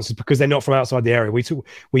of the chances, because they're not from outside the area.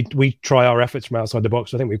 We try our efforts from outside the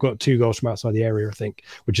box. I think we've got 2 goals from outside the area, I think,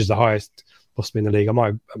 which is the highest possibly in the league. I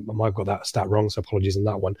might have got that stat wrong, so apologies on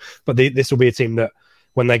that one. But this will be a team that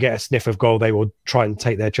when they get a sniff of goal, they will try and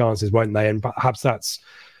take their chances, won't they? And perhaps that's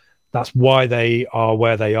why they are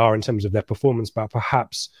where they are in terms of their performance. But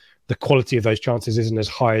perhaps the quality of those chances isn't as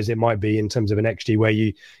high as it might be in terms of an XG, where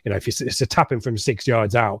if it's a tapping from 6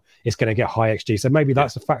 yards out, it's going to get high XG. So maybe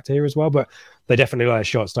that's a factor here as well. But they definitely like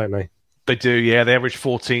shots, don't they? They do, yeah. They average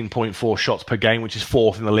 14.4 shots per game, which is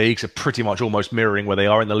 4th in the league, so pretty much almost mirroring where they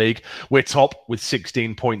are in the league. We're top with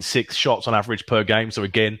 16.6 shots on average per game, so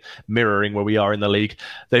again, mirroring where we are in the league.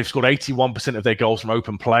 They've scored 81% of their goals from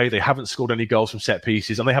open play. They haven't scored any goals from set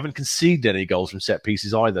pieces, and they haven't conceded any goals from set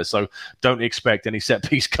pieces either, so don't expect any set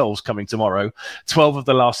piece goals coming tomorrow. 12 of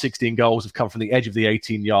the last 16 goals have come from the edge of the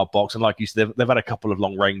 18-yard box, and like you said, they've had a couple of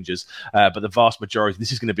long ranges, but the vast majority,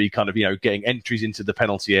 this is going to be kind of, getting entries into the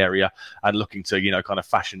penalty area and looking to, kind of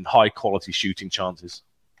fashion high-quality shooting chances.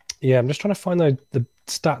 Yeah, I'm just trying to find the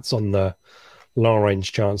stats on the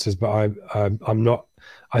long-range chances, but I'm not...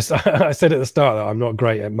 I said at the start that I'm not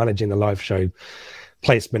great at managing the live show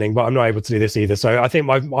plate spinning, but I'm not able to do this either. So I think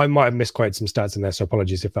I might have misquoted some stats in there, so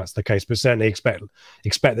apologies if that's the case, but certainly expect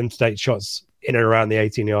them to take shots in and around the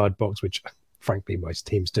 18-yard box, which frankly most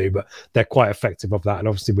teams do, but they're quite effective of that. And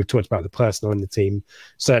obviously we've talked about the personnel in the team.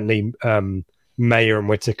 Certainly Mayer and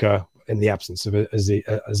Whittaker, in the absence of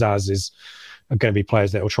Azaz, are going to be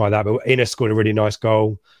players that will try that. But Innes scored a really nice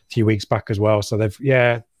goal a few weeks back as well. So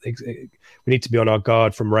we need to be on our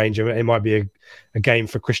guard from range. It might be a game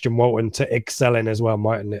for Christian Walton to excel in as well,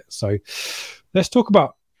 mightn't it? So let's talk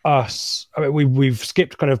about us. I mean, we've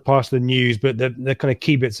skipped kind of past the news, but the kind of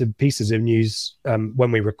key bits and pieces of news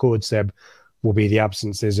when we record, Seb, will be the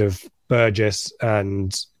absences of Burgess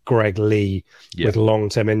and Greg Lee with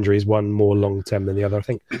long-term injuries, one more long-term than the other. I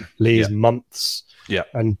think Lee's months,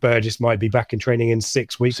 and Burgess might be back in training in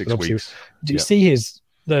 6 weeks. 6 weeks. Do you see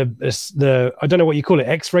the I don't know what you call it,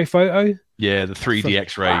 X-ray photo? Yeah, the 3D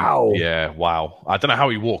X-ray. Wow. Yeah, wow. I don't know how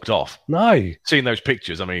he walked off. No. Seeing those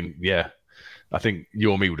pictures, I mean, I think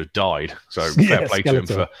you or me would have died. So fair play to him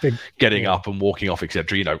for getting up and walking off,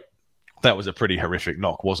 etc. That was a pretty horrific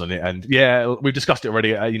knock, wasn't it? And yeah, we've discussed it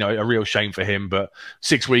already. A real shame for him. But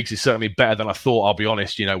 6 weeks is certainly better than I thought. I'll be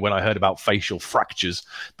honest. When I heard about facial fractures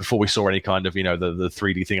before we saw any kind of the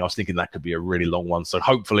 3D thing, I was thinking that could be a really long one. So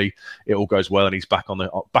hopefully it all goes well and he's back on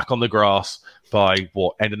the grass by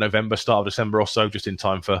end of November, start of December or so, just in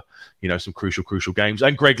time for some crucial games.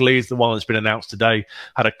 And Greg Lee is the one that's been announced today,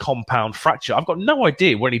 had a compound fracture. I've got no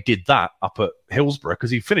idea when he did that up at Hillsborough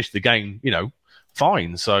because he finished the game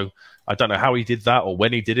fine. So I don't know how he did that or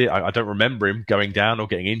when he did it. I don't remember him going down or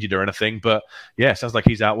getting injured or anything. But yeah, it sounds like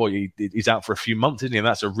he's out. He's out for a few months, isn't he? And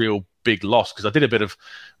that's a real big loss because I did a bit of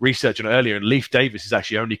research on it earlier, and Leif Davis has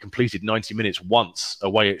actually only completed 90 minutes once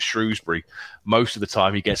away at Shrewsbury. Most of the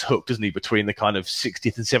time he gets hooked, doesn't he, between the kind of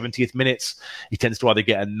 60th and 70th minutes. He tends to either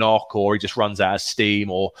get a knock or he just runs out of steam,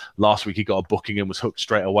 or last week he got a booking and was hooked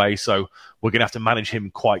straight away. So we're going to have to manage him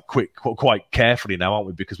quite carefully now, aren't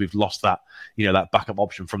we? Because we've lost that, that backup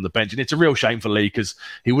option from the bench. And it's a real shame for Lee because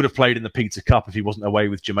he would have played in the Pizza Cup if he wasn't away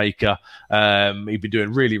with Jamaica. He'd been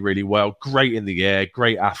doing really, really well. Great in the air,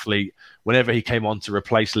 great athlete. Whenever he came on to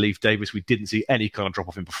replace Leif Davis, we didn't see any kind of drop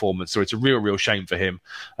off in performance. So it's a real shame for him.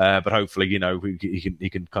 But hopefully, he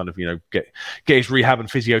can kind of, get his rehab and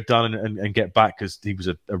physio done and get back, because he was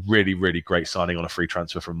a really, really great signing on a free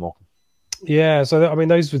transfer from Morecambe. Yeah. So, I mean,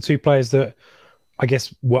 those were two players that I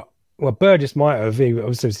guess Burgess might have.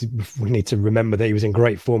 Obviously, we need to remember that he was in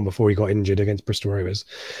great form before he got injured against Bristol Rovers.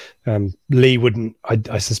 Lee wouldn't,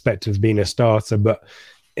 I suspect, have been a starter, but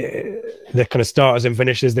the kind of starters and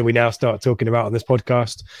finishers that we now start talking about on this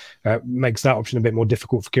podcast makes that option a bit more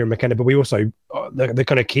difficult for Kieran McKenna. But we also, the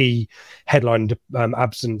kind of key headline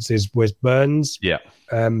absence is Wes Burns. Yeah.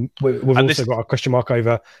 We've also got a question mark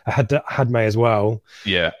over Hadmay as well.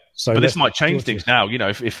 Yeah. So, but this might change things now.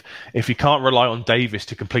 If you can't rely on Davis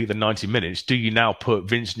to complete the 90 minutes, do you now put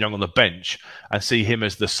Vincent Young on the bench and see him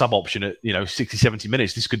as the sub option at 60, 70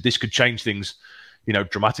 minutes? This could change things,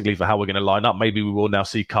 dramatically for how we're going to line up. Maybe we will now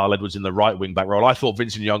see Carl Edwards in the right wing back role. I thought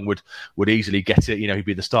Vincent Young would easily get it. He'd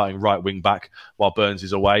be the starting right wing back while Burns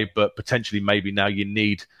is away. But potentially, maybe now you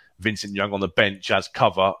need Vincent Young on the bench as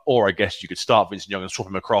cover, or I guess you could start Vincent Young and swap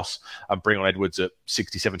him across and bring on Edwards at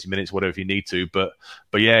 60, 70 minutes, whatever you need to. But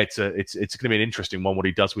yeah, it's going to be an interesting one what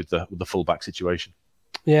he does with the fullback situation.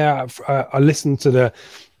 Yeah, I listened to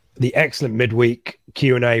the excellent midweek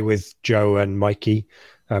Q&A with Joe and Mikey,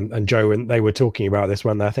 and Joe, and they were talking about this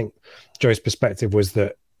one. I think Joe's perspective was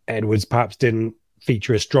that Edwards perhaps didn't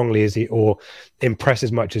feature as strongly as or impress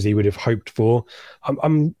as much as he would have hoped for.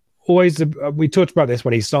 I'm always, we talked about this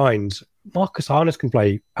when he signed. Marcus Harness can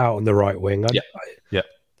play out on the right wing. Yeah.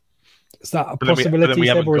 Is that a possibility?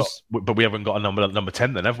 But we haven't got a number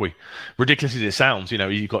 10 then, have we? Ridiculous as it sounds,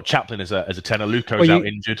 you've got Chaplin as a tenor. Luco's out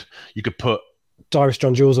injured. You could put Dyrus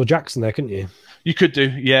John-Jules or Jackson there, couldn't you? You could do,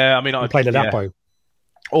 yeah. I mean, I played Ladapo. Yeah.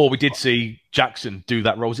 Or we did see Jackson do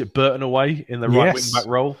that role. Was it Burton away in the right wing back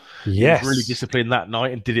role? Yes. He was really disciplined that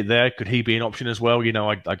night and did it there. Could he be an option as well?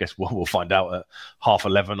 I guess we'll find out at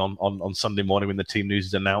 11:30 on Sunday morning when the team news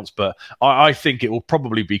is announced. But I think it will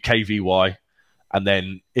probably be KVY. And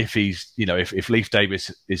then if he's, if Leif Davis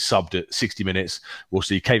is subbed at 60 minutes, we'll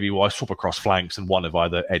see KVY swap across flanks and one of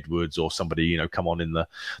either Edwards or somebody, come on in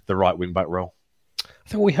the right wing back role. I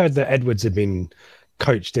think we heard that Edwards had been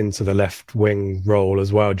coached into the left wing role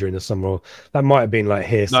as well during the summer. That might have been like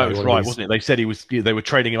hearsay. No, it was right, wasn't it? They said they were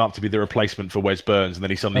trading him up to be the replacement for Wes Burns, and then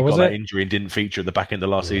he suddenly got that injury and didn't feature at the back end of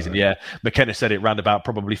last season. Yeah, McKenna said it round about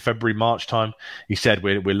probably February, March time. He said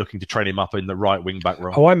we're looking to train him up in the right wing back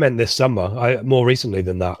role. Oh, I meant this summer. More recently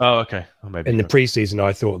than that. Oh, okay. Maybe in the preseason,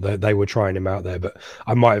 I thought that they were trying him out there, but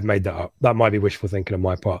I might have made that up. That might be wishful thinking on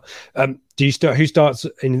my part. Do you start? Who starts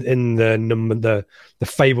in the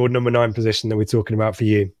fabled number 9 position that we're talking about for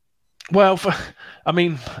you? Well,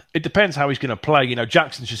 it depends how he's going to play.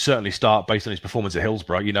 Jackson should certainly start based on his performance at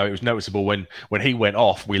Hillsborough. It was noticeable when he went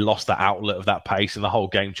off, we lost that outlet of that pace and the whole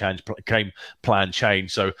game plan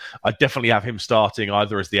changed. So I definitely have him starting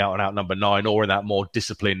either as the out-and-out number 9 or in that more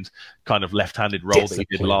disciplined kind of left-handed role that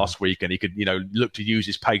he did last week. And he could, look to use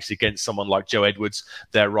his pace against someone like Joe Edwards,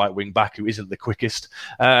 their right wing back, who isn't the quickest.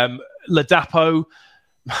 Ladapo,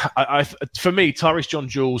 for me, Tyrese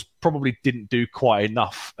John-Jules probably didn't do quite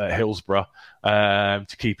enough at Hillsborough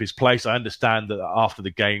to keep his place. I understand that after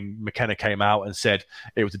the game, McKenna came out and said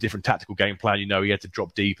it was a different tactical game plan. He had to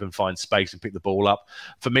drop deep and find space and pick the ball up.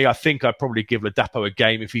 For me, I think I'd probably give Ladapo a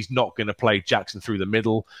game if he's not going to play Jackson through the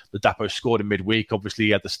middle. Ladapo scored in midweek. Obviously,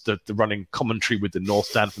 he had the running commentary with the North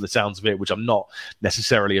Stand from the sounds of it, which I'm not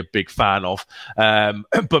necessarily a big fan of.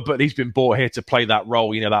 But he's been brought here to play that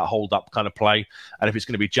role, that hold-up kind of play. And if it's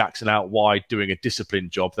going to be Jackson out wide doing a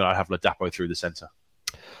disciplined job, then I have Ladapo through the centre.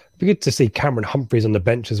 be good to see Cameron Humphreys on the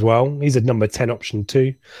bench as well. He's a number 10 option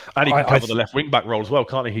too. And he can cover the left wing back role as well,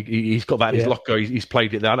 can't he? He's got that in his locker. He's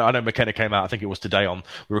played it there. I know McKenna came out, I think it was today we're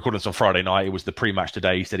recording this on Friday night. It was the pre-match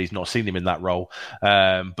today. He said he's not seen him in that role.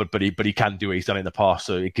 But he can do it. He's done it in the past.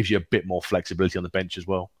 So it gives you a bit more flexibility on the bench as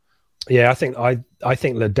well. Yeah, I think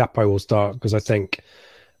Ladapo will start because I think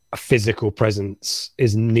a physical presence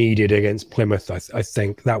is needed against Plymouth. I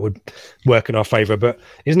think that would work in our favour. But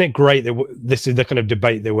isn't it great that this is the kind of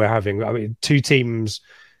debate that we're having? I mean, two teams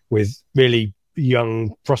with really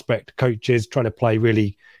young prospect coaches trying to play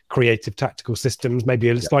really creative tactical systems, maybe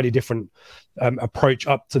a slightly different approach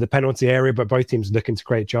up to the penalty area, but both teams looking to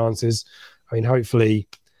create chances. I mean, hopefully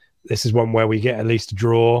this is one where we get at least a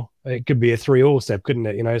draw. It could be a 3-3, Seb, couldn't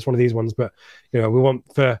it? You know, it's one of these ones, but we want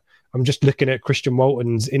for. I'm just looking at Christian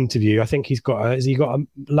Walton's interview. I think he's got has he got a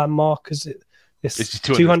landmark? Is it this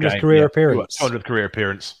 200th career appearance? 200th career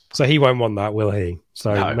appearance. So he won't want that, will he?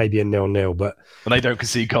 So no. Maybe a 0-0. But and they don't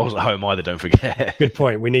concede goals at home either. Don't forget. Good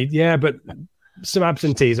point. We need but some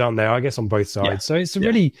absentees aren't there? I guess on both sides. Yeah. So it's a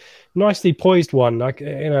really nicely poised one. Like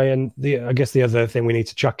and I guess the other thing we need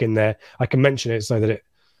to chuck in there. I can mention it so that it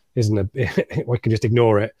isn't we can just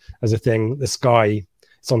ignore it as a thing. The Sky.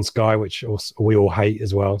 It's on Sky, which we all hate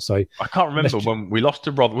as well. So I can't remember when we lost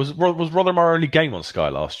to Rotherham. Was Rotherham our only game on Sky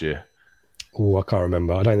last year? Oh, I can't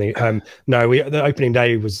remember. I don't think. No, the opening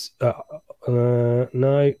day was. No,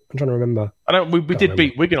 I'm trying to remember. We did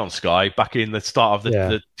beat Wigan on Sky back in the start of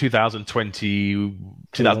the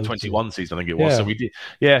 2021 season. I think it was. Yeah. So we did.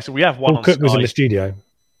 Yeah. So we have one. Paul Cook was in the studio.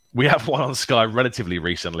 We have one on Sky relatively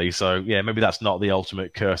recently. So yeah, maybe that's not the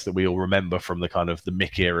ultimate curse that we all remember from the kind of the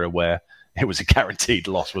Mick era where. It was a guaranteed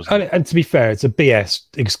loss, wasn't it? And to be fair, it's a BS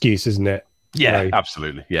excuse, isn't it? Yeah,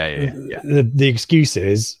 absolutely. Yeah. The excuse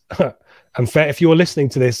is, and fair, if you're listening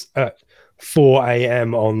to this at 4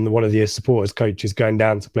 a.m. on one of your supporters coaches going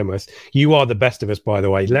down to Plymouth, you are the best of us, by the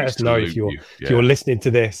way. Let us know if you're listening to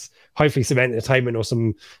this. Hopefully some entertainment or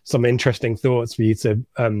some interesting thoughts for you to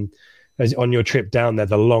on your trip down there,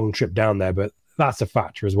 the long trip down there. But that's a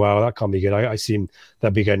factor as well. That can't be good. I assume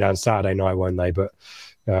they'll be going down Saturday night, won't they? But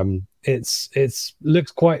it's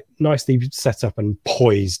looks quite nicely set up and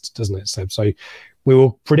poised, doesn't it, Seb? So we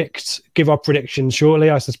will give our predictions shortly.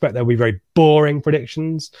 I suspect they'll be very boring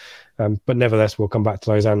predictions, but nevertheless we'll come back to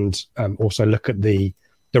those and also look at the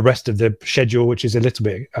rest of the schedule, which is a little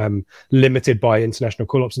bit limited by international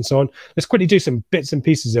call-ups and so on. Let's quickly do some bits and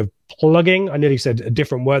pieces of plugging. I nearly said a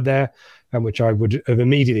different word there, which I would have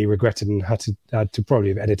immediately regretted and had to probably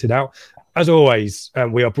have edited out. As always,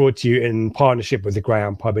 we are brought to you in partnership with the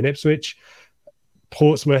Greyhound Pub in Ipswich.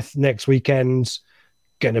 Portsmouth next weekend,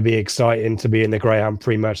 going to be exciting to be in the Greyhound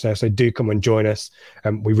pre-match there. So do come and join us.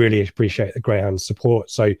 We really appreciate the Greyhound support.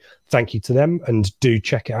 So thank you to them and do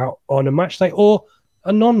check it out on a match day or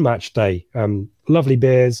a non-match day. Lovely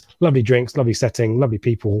beers, lovely drinks, lovely setting, lovely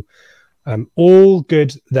people. All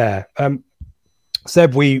good there.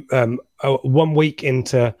 Seb, we 1 week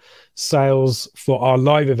into sales for our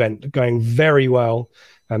live event, going very well.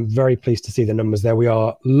 I'm very pleased to see the numbers there. We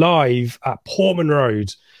are live at Portman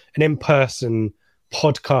Road, an in-person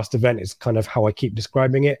podcast event is kind of how I keep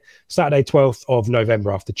describing it. Saturday, 12th of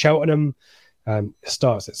November after Cheltenham.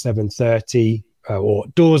 Starts at 7:30 or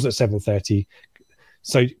doors at 7:30.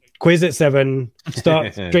 So quiz at 7,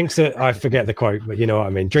 starts, drinks at, I forget the quote, but you know what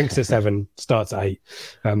I mean. Drinks at 7, starts at 8.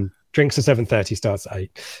 Drinks at 7:30, starts at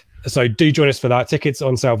 8. So do join us for that. Tickets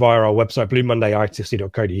on sale via our website,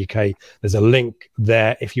 bluemonday.itfc.co.uk. There's a link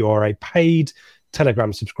there. If you are a paid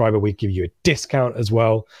Telegram subscriber, we give you a discount as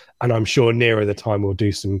well. And I'm sure nearer the time we'll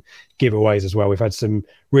do some giveaways as well. We've had some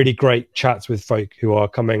really great chats with folk who are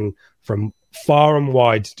coming from far and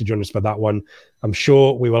wide to join us for that one. I'm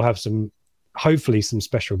sure we will have hopefully some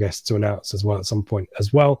special guests to announce as well at some point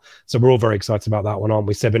as well. So we're all very excited about that one, aren't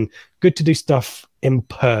we, Seb? And good to do stuff in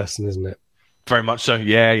person, isn't it? Very much so.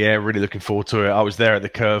 Yeah. Really looking forward to it. I was there at the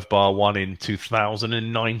Curve Bar one in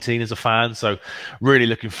 2019 as a fan. So really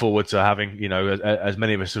looking forward to having, as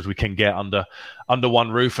many of us as we can get under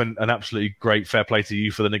one roof, and absolutely great. Fair play to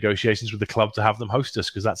you for the negotiations with the club to have them host us,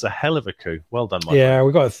 because that's a hell of a coup. Well done, Mike. Yeah,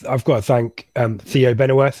 I've got to thank Theo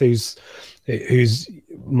Benoweth, who's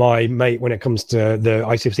my mate when it comes to the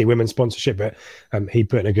ITFC women's sponsorship, but he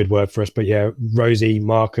put in a good word for us. But yeah, Rosie,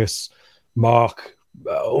 Marcus, Mark,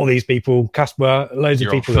 all these people, Casper, loads of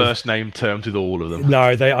people. You're on first name terms with all of them. No,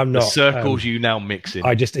 I'm not. The circles you now mix in.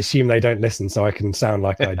 I just assume they don't listen, so I can sound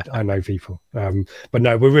like I know people. But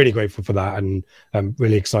no, we're really grateful for that, and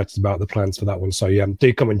really excited about the plans for that one. So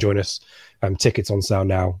do come and join us. Tickets on sale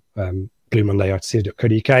now.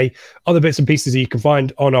 bluemonday.co.uk. Other bits and pieces that you can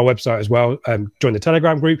find on our website as well. Join the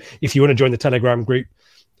Telegram group. If you want to join the Telegram group,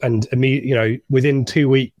 and within 2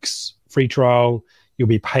 weeks free trial, you'll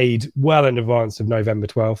be paid well in advance of November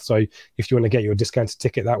 12th. So if you want to get your discounted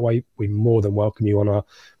ticket that way, we more than welcome you on our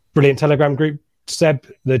brilliant Telegram group. Seb,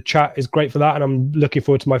 the chat is great for that, and I'm looking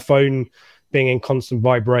forward to my phone being in constant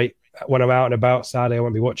vibrate when I'm out and about. Sadly, I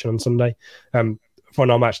won't be watching on Sunday for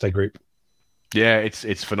our matchday group. Yeah,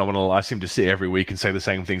 it's phenomenal. I seem to sit every week and say the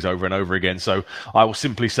same things over and over again. So I will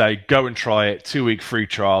simply say, go and try it. 2-week free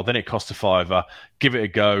trial. Then it costs $5. Give it a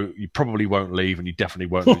go. You probably won't leave, and you definitely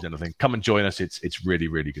won't lose anything. Come and join us. It's really,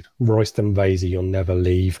 really good. Royston Vasey, you'll never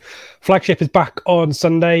leave. Flagship is back on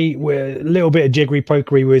Sunday. We're a little bit of jiggery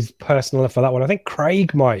pokery with personnel for that one. I think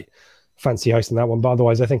Craig might fancy hosting that one, but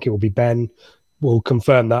otherwise I think it will be Ben. We'll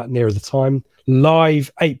confirm that nearer the time. Live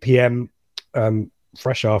 8 p.m.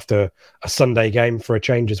 Fresh after a Sunday game for a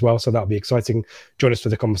change as well, so that'll be exciting. Join us for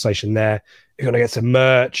the conversation there. You're going to get some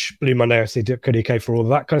merch, Blue Monday FC.co.uk for all of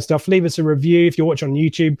that kind of stuff. Leave us a review if you're watching on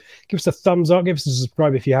YouTube. Give us a thumbs up, give us a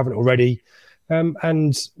subscribe if you haven't already.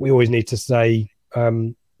 And we always need to say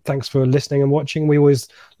thanks for listening and watching. We always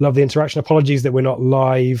love the interaction. Apologies that we're not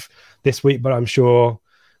live this week, but I'm sure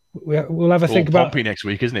we'll have a think about Pompey next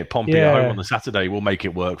week, isn't it? Pompey at home on the Saturday. We'll make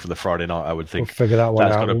it work for the Friday night, I would think. We'll figure that one out.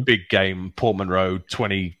 That's got a big game. Portman Road,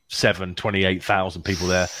 28,000 people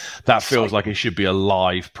there. That feels like it should be a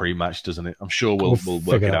live pre-match, doesn't it? I'm sure we'll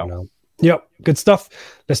work it out. Now. Yep, good stuff.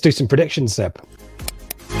 Let's do some predictions, Seb.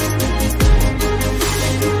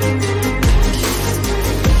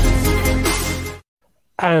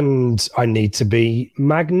 And I need to be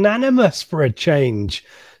magnanimous for a change.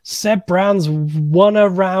 Seb Brown's won a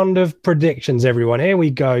round of predictions, everyone. Here we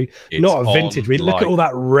go. It's not a vintage. Look at all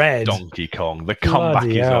that red. Donkey Kong. The comeback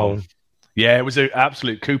is on. Yeah, it was an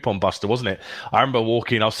absolute coupon buster, wasn't it? I remember I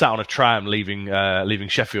was sat on a tram leaving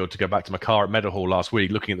Sheffield to go back to my car at Meadowhall last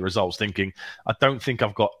week, looking at the results, thinking, I don't think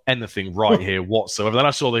I've got anything right here whatsoever. Then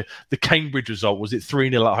I saw the Cambridge result. Was it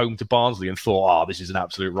 3-0 at home to Barnsley? And thought, this is an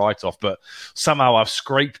absolute write-off. But somehow I've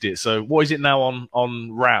scraped it. So what is it now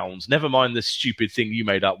on rounds? Never mind the stupid thing you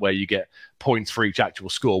made up where you get points for each actual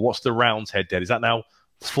score. What's the rounds head-to-head? Is that now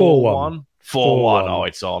 4-1? 4-1. Oh,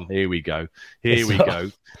 it's on. Here we go. Here we go.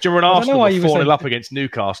 Do you remember when Arsenal were 4-0 up against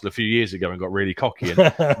Newcastle a few years ago and got really cocky, and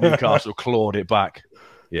Newcastle clawed it back?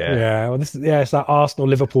 Yeah. Well, it's that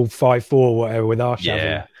Arsenal-Liverpool 5-4 whatever with our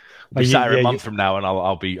Yeah. We'll be sat here a month from now, and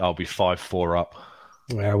I'll be 5-4 up.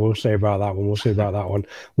 Yeah, we'll see about that one.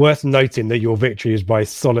 Worth noting that your victory is by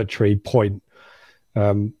solitary point.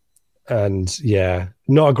 And yeah,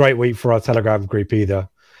 not a great week for our Telegram group either.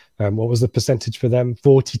 What was the percentage for them?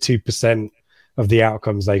 42% of the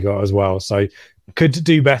outcomes they got as well. So could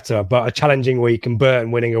do better, but a challenging week, and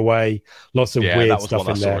Burton winning away. Lots of weird stuff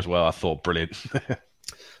in there as well. I thought brilliant.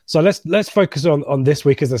 So let's focus on this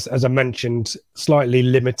week, as I mentioned, slightly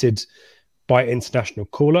limited by international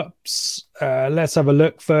call-ups. Let's have a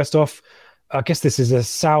look. First off, I guess this is a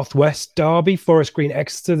Southwest derby, Forest Green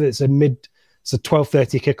Exeter. It's a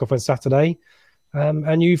 12:30 kickoff on Saturday.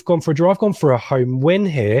 And you've gone for a draw. I've gone for a home win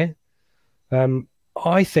here.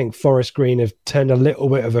 I think Forest Green have turned a little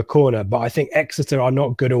bit of a corner, but I think Exeter are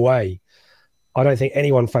not good away. I don't think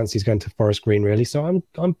anyone fancies going to Forest Green, really. So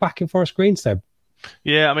I'm backing Forest Green, Seb.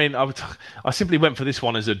 Yeah, I mean, I simply went for this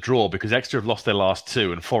one as a draw because Exeter have lost their last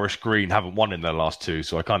two and Forest Green haven't won in their last two.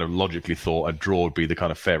 So I kind of logically thought a draw would be the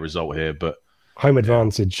kind of fair result here. But home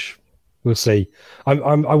advantage, we'll see. I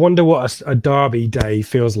wonder what a derby day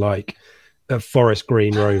feels like at Forest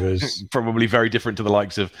Green Rovers. Probably very different to the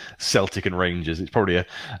likes of Celtic and Rangers. It's probably a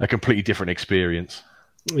completely different experience.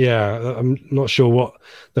 Yeah, I'm not sure what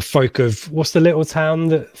the folk of what's the little town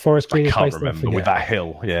that Forest Green is based in? I can't remember with that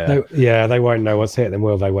hill. Yeah, they won't know what's hit them,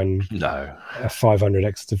 will they? When 500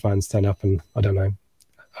 Exeter fans turn up, and I don't know.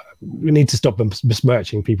 We need to stop them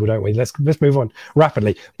besmirching people, don't we? Let's move on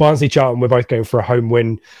rapidly. Barnsley Charlton, we're both going for a home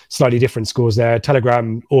win. Slightly different scores there.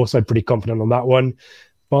 Telegram also pretty confident on that one.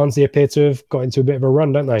 Barnsley appear to have got into a bit of a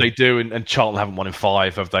run, don't they? They do, and Charlton haven't won in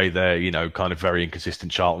 5, have they? They're, kind of very inconsistent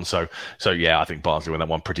Charlton. So yeah, I think Barnsley won that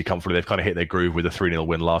one pretty comfortably. They've kind of hit their groove with a 3-0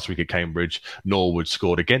 win last week at Cambridge. Norwood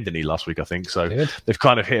scored again, didn't he, last week, I think. So they've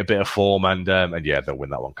kind of hit a bit of form, and yeah, they'll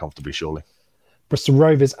win that one comfortably, surely. Bristol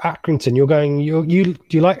Rovers, Accrington.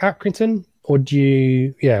 Do you like Accrington? Or do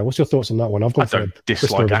you... Yeah, what's your thoughts on that one? I don't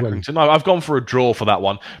dislike Accrington. No, I've gone for a draw for that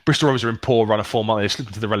one. Bristol Rovers are in poor run of form. They've slipped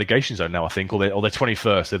into the relegation zone now, I think, or they're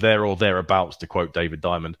 21st. They're there or thereabouts, to quote David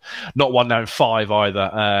Diamond. Not one now in 5 either.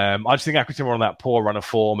 I just think Accrington were on that poor run of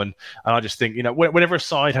form, and I just think, whenever a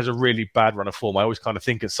side has a really bad run of form, I always kind of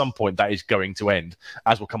think at some point that is going to end,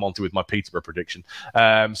 as we'll come on to with my Peterborough prediction.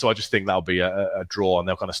 So I just think that'll be a draw, and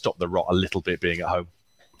they'll kind of stop the rot a little bit being at home.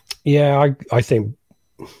 Yeah, I think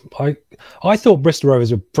I thought Bristol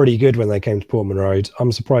Rovers were pretty good when they came to Portman Road.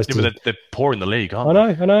 I'm surprised. Yeah, but they're poor in the league, aren't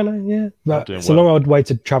they? I know. Yeah, but it's a long old way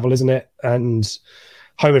to travel, isn't it? And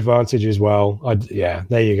home advantage as well.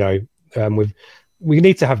 There you go. We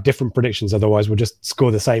need to have different predictions, otherwise we'll just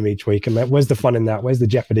score the same each week. And where's the fun in that? Where's the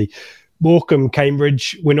jeopardy? Morecambe,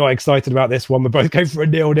 Cambridge. We're not excited about this one. We're both going for a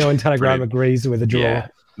 0-0, and Telegram agrees with a draw. Yeah.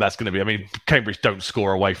 That's going to be. I mean, Cambridge don't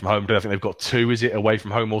score away from home. I think they've got 2, away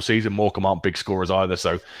from home all season. Morecambe aren't big scorers either,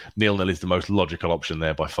 so 0-0 is the most logical option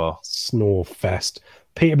there by far. Snore fest.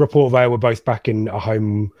 Peterborough, Port Vale were both back in a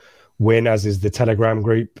home win, as is the Telegram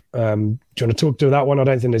group. Do you want to talk to that one? I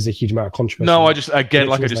don't think there's a huge amount of controversy. No, like I just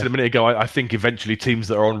said a minute ago, I think eventually teams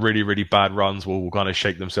that are on really, really bad runs will kind of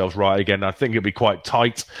shake themselves right again. I think it'll be quite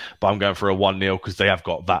tight, but I'm going for a 1-0 because they have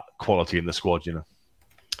got that quality in the squad,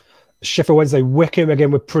 Sheffield Wednesday, Wickham, again,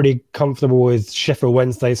 we're pretty comfortable with Sheffield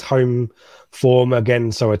Wednesday's home form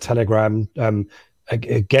again. So a Telegram,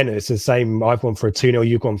 again, it's the same. I've gone for a 2-0,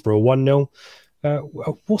 you've gone for a 1-0.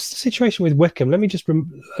 What's the situation with Wickham? Let me just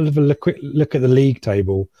have a quick look at the league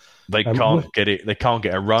table. They can't get it. They can't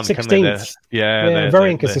get a run, 16th. Can they? They're very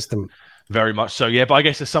inconsistent. Very much so, yeah. But I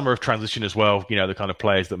guess a summer of transition as well, the kind of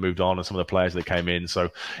players that moved on and some of the players that came in. So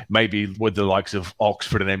maybe with the likes of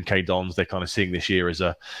Oxford and MK Dons, they're kind of seeing this year as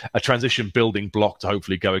a transition building block to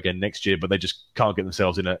hopefully go again next year. But they just can't get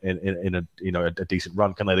themselves in a decent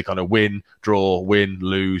run, can they? They kind of win, draw, win,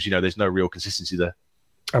 lose. There's no real consistency there.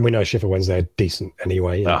 And we know Sheffield Wednesday are decent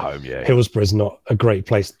anyway. At home, yeah. Hillsborough's not a great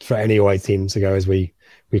place for any away team to go, as we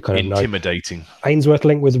kind of know. Intimidating. Ainsworth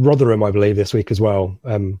linked with Rotherham, I believe, this week as well.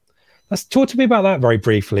 Let's talk to me about that very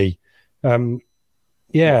briefly. Paul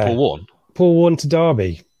Warne to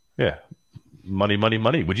Derby. Yeah, money.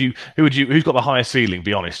 Who's got the highest ceiling?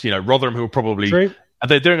 Be honest. Rotherham, who will probably. True. And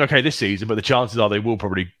they're doing okay this season, but the chances are they will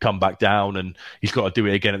probably come back down, and he's got to do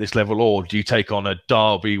it again at this level. Or do you take on a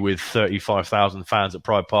Derby with 35,000 fans at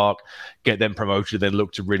Pride Park, get them promoted, then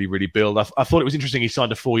look to really, really build? I thought it was interesting he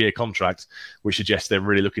signed a 4-year contract, which suggests they're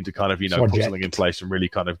really looking to kind of, put something in place and really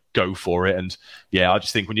kind of go for it. And yeah, I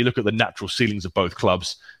just think when you look at the natural ceilings of both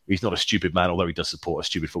clubs, he's not a stupid man, although he does support a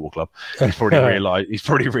stupid football club. He's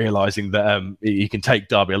probably realising that he can take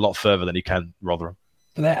Derby a lot further than he can Rotherham.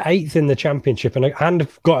 They're 8th in the Championship and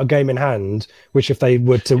have got a game in hand, which if they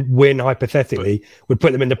were to win hypothetically, would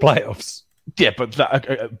put them in the playoffs. Yeah, but at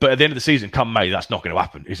the end of the season, come May, that's not going to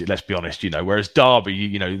happen, is it? Let's be honest. Whereas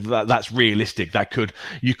Derby, that's realistic.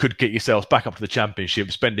 You could get yourselves back up to the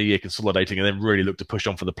Championship, spend a year consolidating, and then really look to push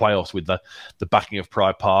on for the playoffs with the backing of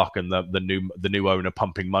Pride Park and the new owner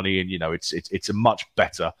pumping money in. It's a much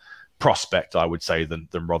better prospect, I would say, than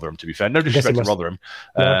Rotherham, to be fair. No disrespect to Rotherham,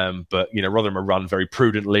 but Rotherham are run very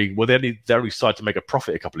prudently. Well, they only decided to make a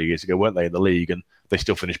profit a couple of years ago, weren't they, in the league, and they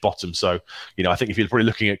still finished bottom. So, I think if you're probably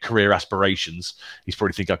looking at career aspirations, he's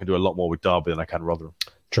probably think I can do a lot more with Derby than I can Rotherham.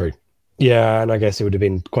 True. Yeah, and I guess it would have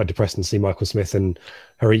been quite depressing to see Michael Smith and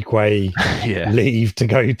Harikwe leave to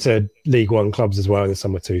go to League One clubs as well in the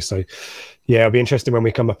summer too. So, yeah, it'll be interesting when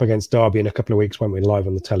we come up against Derby in a couple of weeks when we're live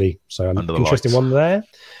on the telly. So, an interesting one there.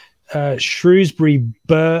 Shrewsbury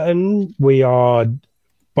Burton, we are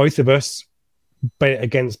both of us bet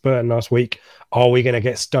against Burton last week. Are we going to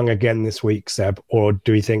get stung again this week, Seb, or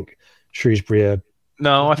do we think Shrewsbury are?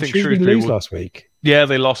 No, I think Shrewsbury lose last week. Yeah,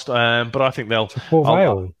 they lost, but I think they'll. Port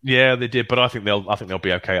Vale. Yeah, they did, but I think they'll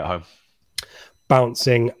be okay at home.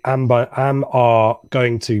 Bouncing, Am are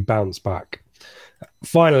going to bounce back.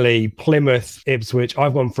 Finally, Plymouth Ipswich.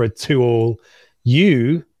 I've gone for a 2-2.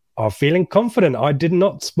 You are feeling confident. I did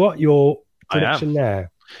not spot your prediction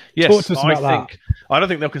there. Yes, talk to us about that. I don't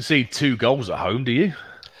think they'll concede 2 goals at home. Do you?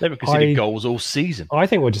 They haven't conceded goals all season. I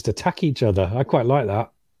think we'll just attack each other. I quite like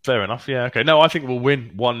that. Fair enough. Yeah. Okay. No, I think we'll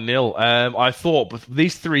win 1-0. I thought with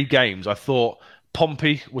these 3 games, I thought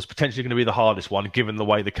Pompey was potentially going to be the hardest one, given the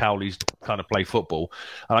way the Cowleys kind of play football.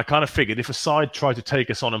 And I kind of figured if a side tried to take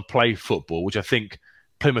us on and play football, which I think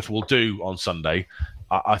Plymouth will do on Sunday,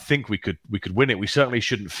 I think we could win it. We certainly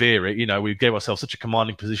shouldn't fear it. We gave ourselves such a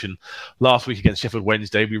commanding position last week against Sheffield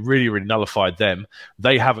Wednesday. We really, really nullified them.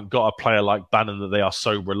 They haven't got a player like Bannon that they are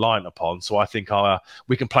so reliant upon. So I think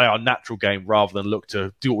we can play our natural game rather than look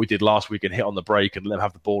to do what we did last week and hit on the break and let them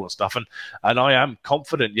have the ball and stuff. And I am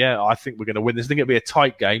confident. Yeah, I think we're going to win this. I think it'll be a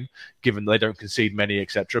tight game, given they don't concede many,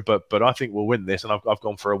 etc. But I think we'll win this, and I've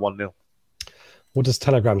gone for a 1-0. What does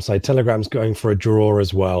Telegram say? Telegram's going for a draw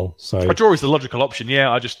as well. So a draw is the logical option.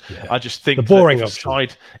 Yeah, I just think the boring option.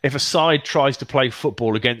 If a side tries to play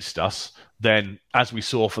football against us, then as we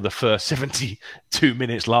saw for the first 72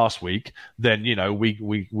 minutes last week, then they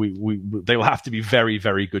will have to be very,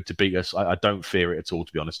 very good to beat us. I don't fear it at all,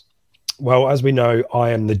 to be honest. Well, as we know, I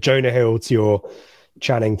am the Jonah Hill to your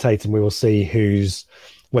Channing Tatum, we will see who's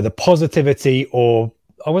whether positivity or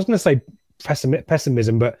I wasn't going to say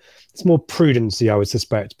pessimism, but it's more prudency, I would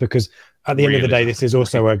suspect, because at the end of the day, this is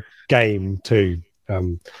also a game too.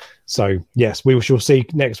 So yes, we shall see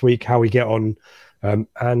next week how we get on, and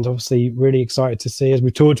obviously really excited to see, as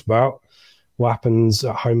we talked about, what happens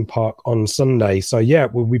at Home Park on Sunday. So yeah,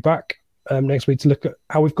 we'll be back next week to look at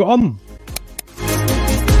how we've got on.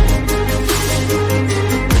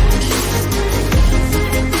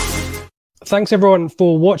 Thanks everyone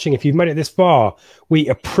for watching. If you've made it this far, we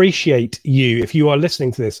appreciate you. If you are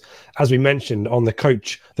listening to this, as we mentioned, on the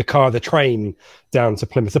coach, the car, the train down to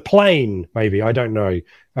Plymouth, the plane, maybe, I don't know.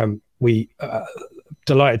 We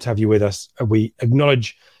delighted to have you with us. We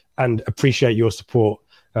acknowledge and appreciate your support.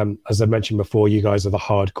 As I mentioned before, you guys are the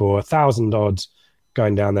hardcore. 1,000 odds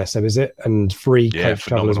going down there, so is it? And free coach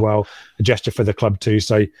travel as well. A gesture for the club too.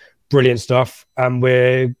 So brilliant stuff. And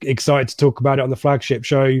we're excited to talk about it on the flagship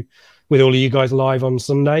show with all of you guys live on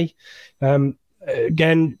Sunday.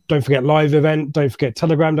 Again, don't forget live event. Don't forget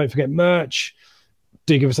Telegram. Don't forget merch.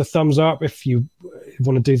 Do give us a thumbs up if you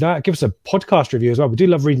want to do that. Give us a podcast review as well. We do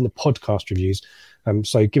love reading the podcast reviews.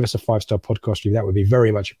 So give us a 5-star podcast review. That would be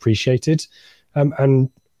very much appreciated. And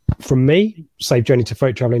from me, safe journey to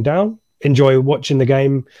Folk Travelling Down. Enjoy watching the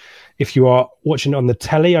game. If you are watching on the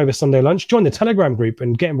telly over Sunday lunch, join the Telegram group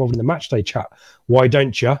and get involved in the matchday chat. Why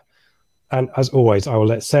don't you? And as always, I will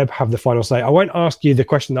let Seb have the final say. I won't ask you the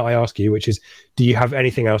question that I ask you, which is, do you have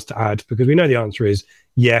anything else to add? Because we know the answer is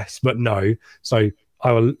yes, but no. So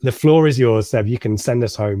the floor is yours, Seb. You can send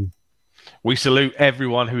us home. We salute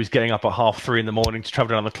everyone who is getting up at 3:30 in the morning to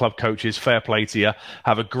travel down the club coaches. Fair play to you.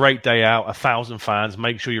 Have a great day out. 1,000 fans.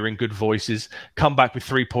 Make sure you're in good voices. Come back with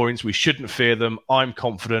 3 points. We shouldn't fear them. I'm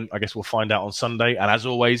confident. I guess we'll find out on Sunday. And as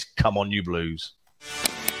always, come on, you Blues.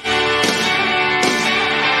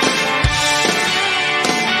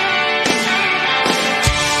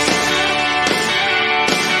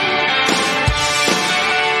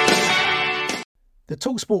 The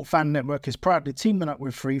TalkSport Fan Network is proudly teaming up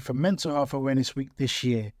with Free for Mental Health Awareness Week this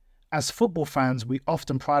year. As football fans, we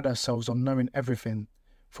often pride ourselves on knowing everything,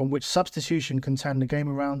 from which substitution can turn the game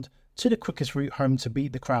around to the quickest route home to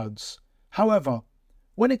beat the crowds. However,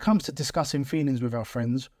 when it comes to discussing feelings with our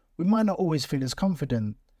friends, we might not always feel as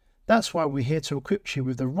confident. That's why we're here to equip you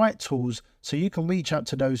with the right tools so you can reach out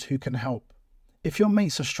to those who can help. If your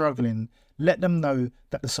mates are struggling, let them know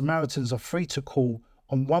that the Samaritans are free to call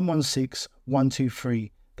on 116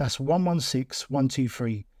 123. That's 116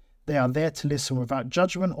 123. They are there to listen without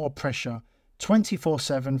judgment or pressure,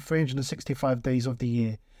 24/7, 365 days of the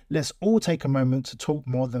year. Let's all take a moment to talk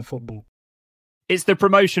more than football. It's the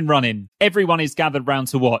promotion run-in. Everyone is gathered round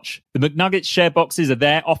to watch. The McNuggets share boxes are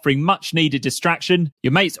there, offering much-needed distraction.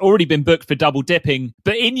 Your mate's already been booked for double dipping,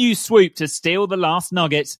 but in you swoop to steal the last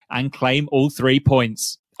nugget and claim all 3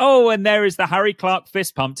 points. Oh, and there is the Harry Clark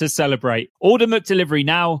fist pump to celebrate. Order McDelivery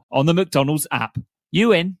now on the McDonald's app.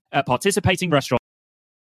 You in at participating restaurants.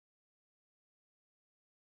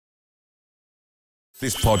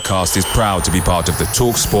 This podcast is proud to be part of the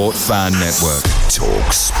TalkSport Fan Network.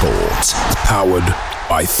 TalkSport. Powered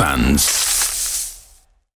by fans.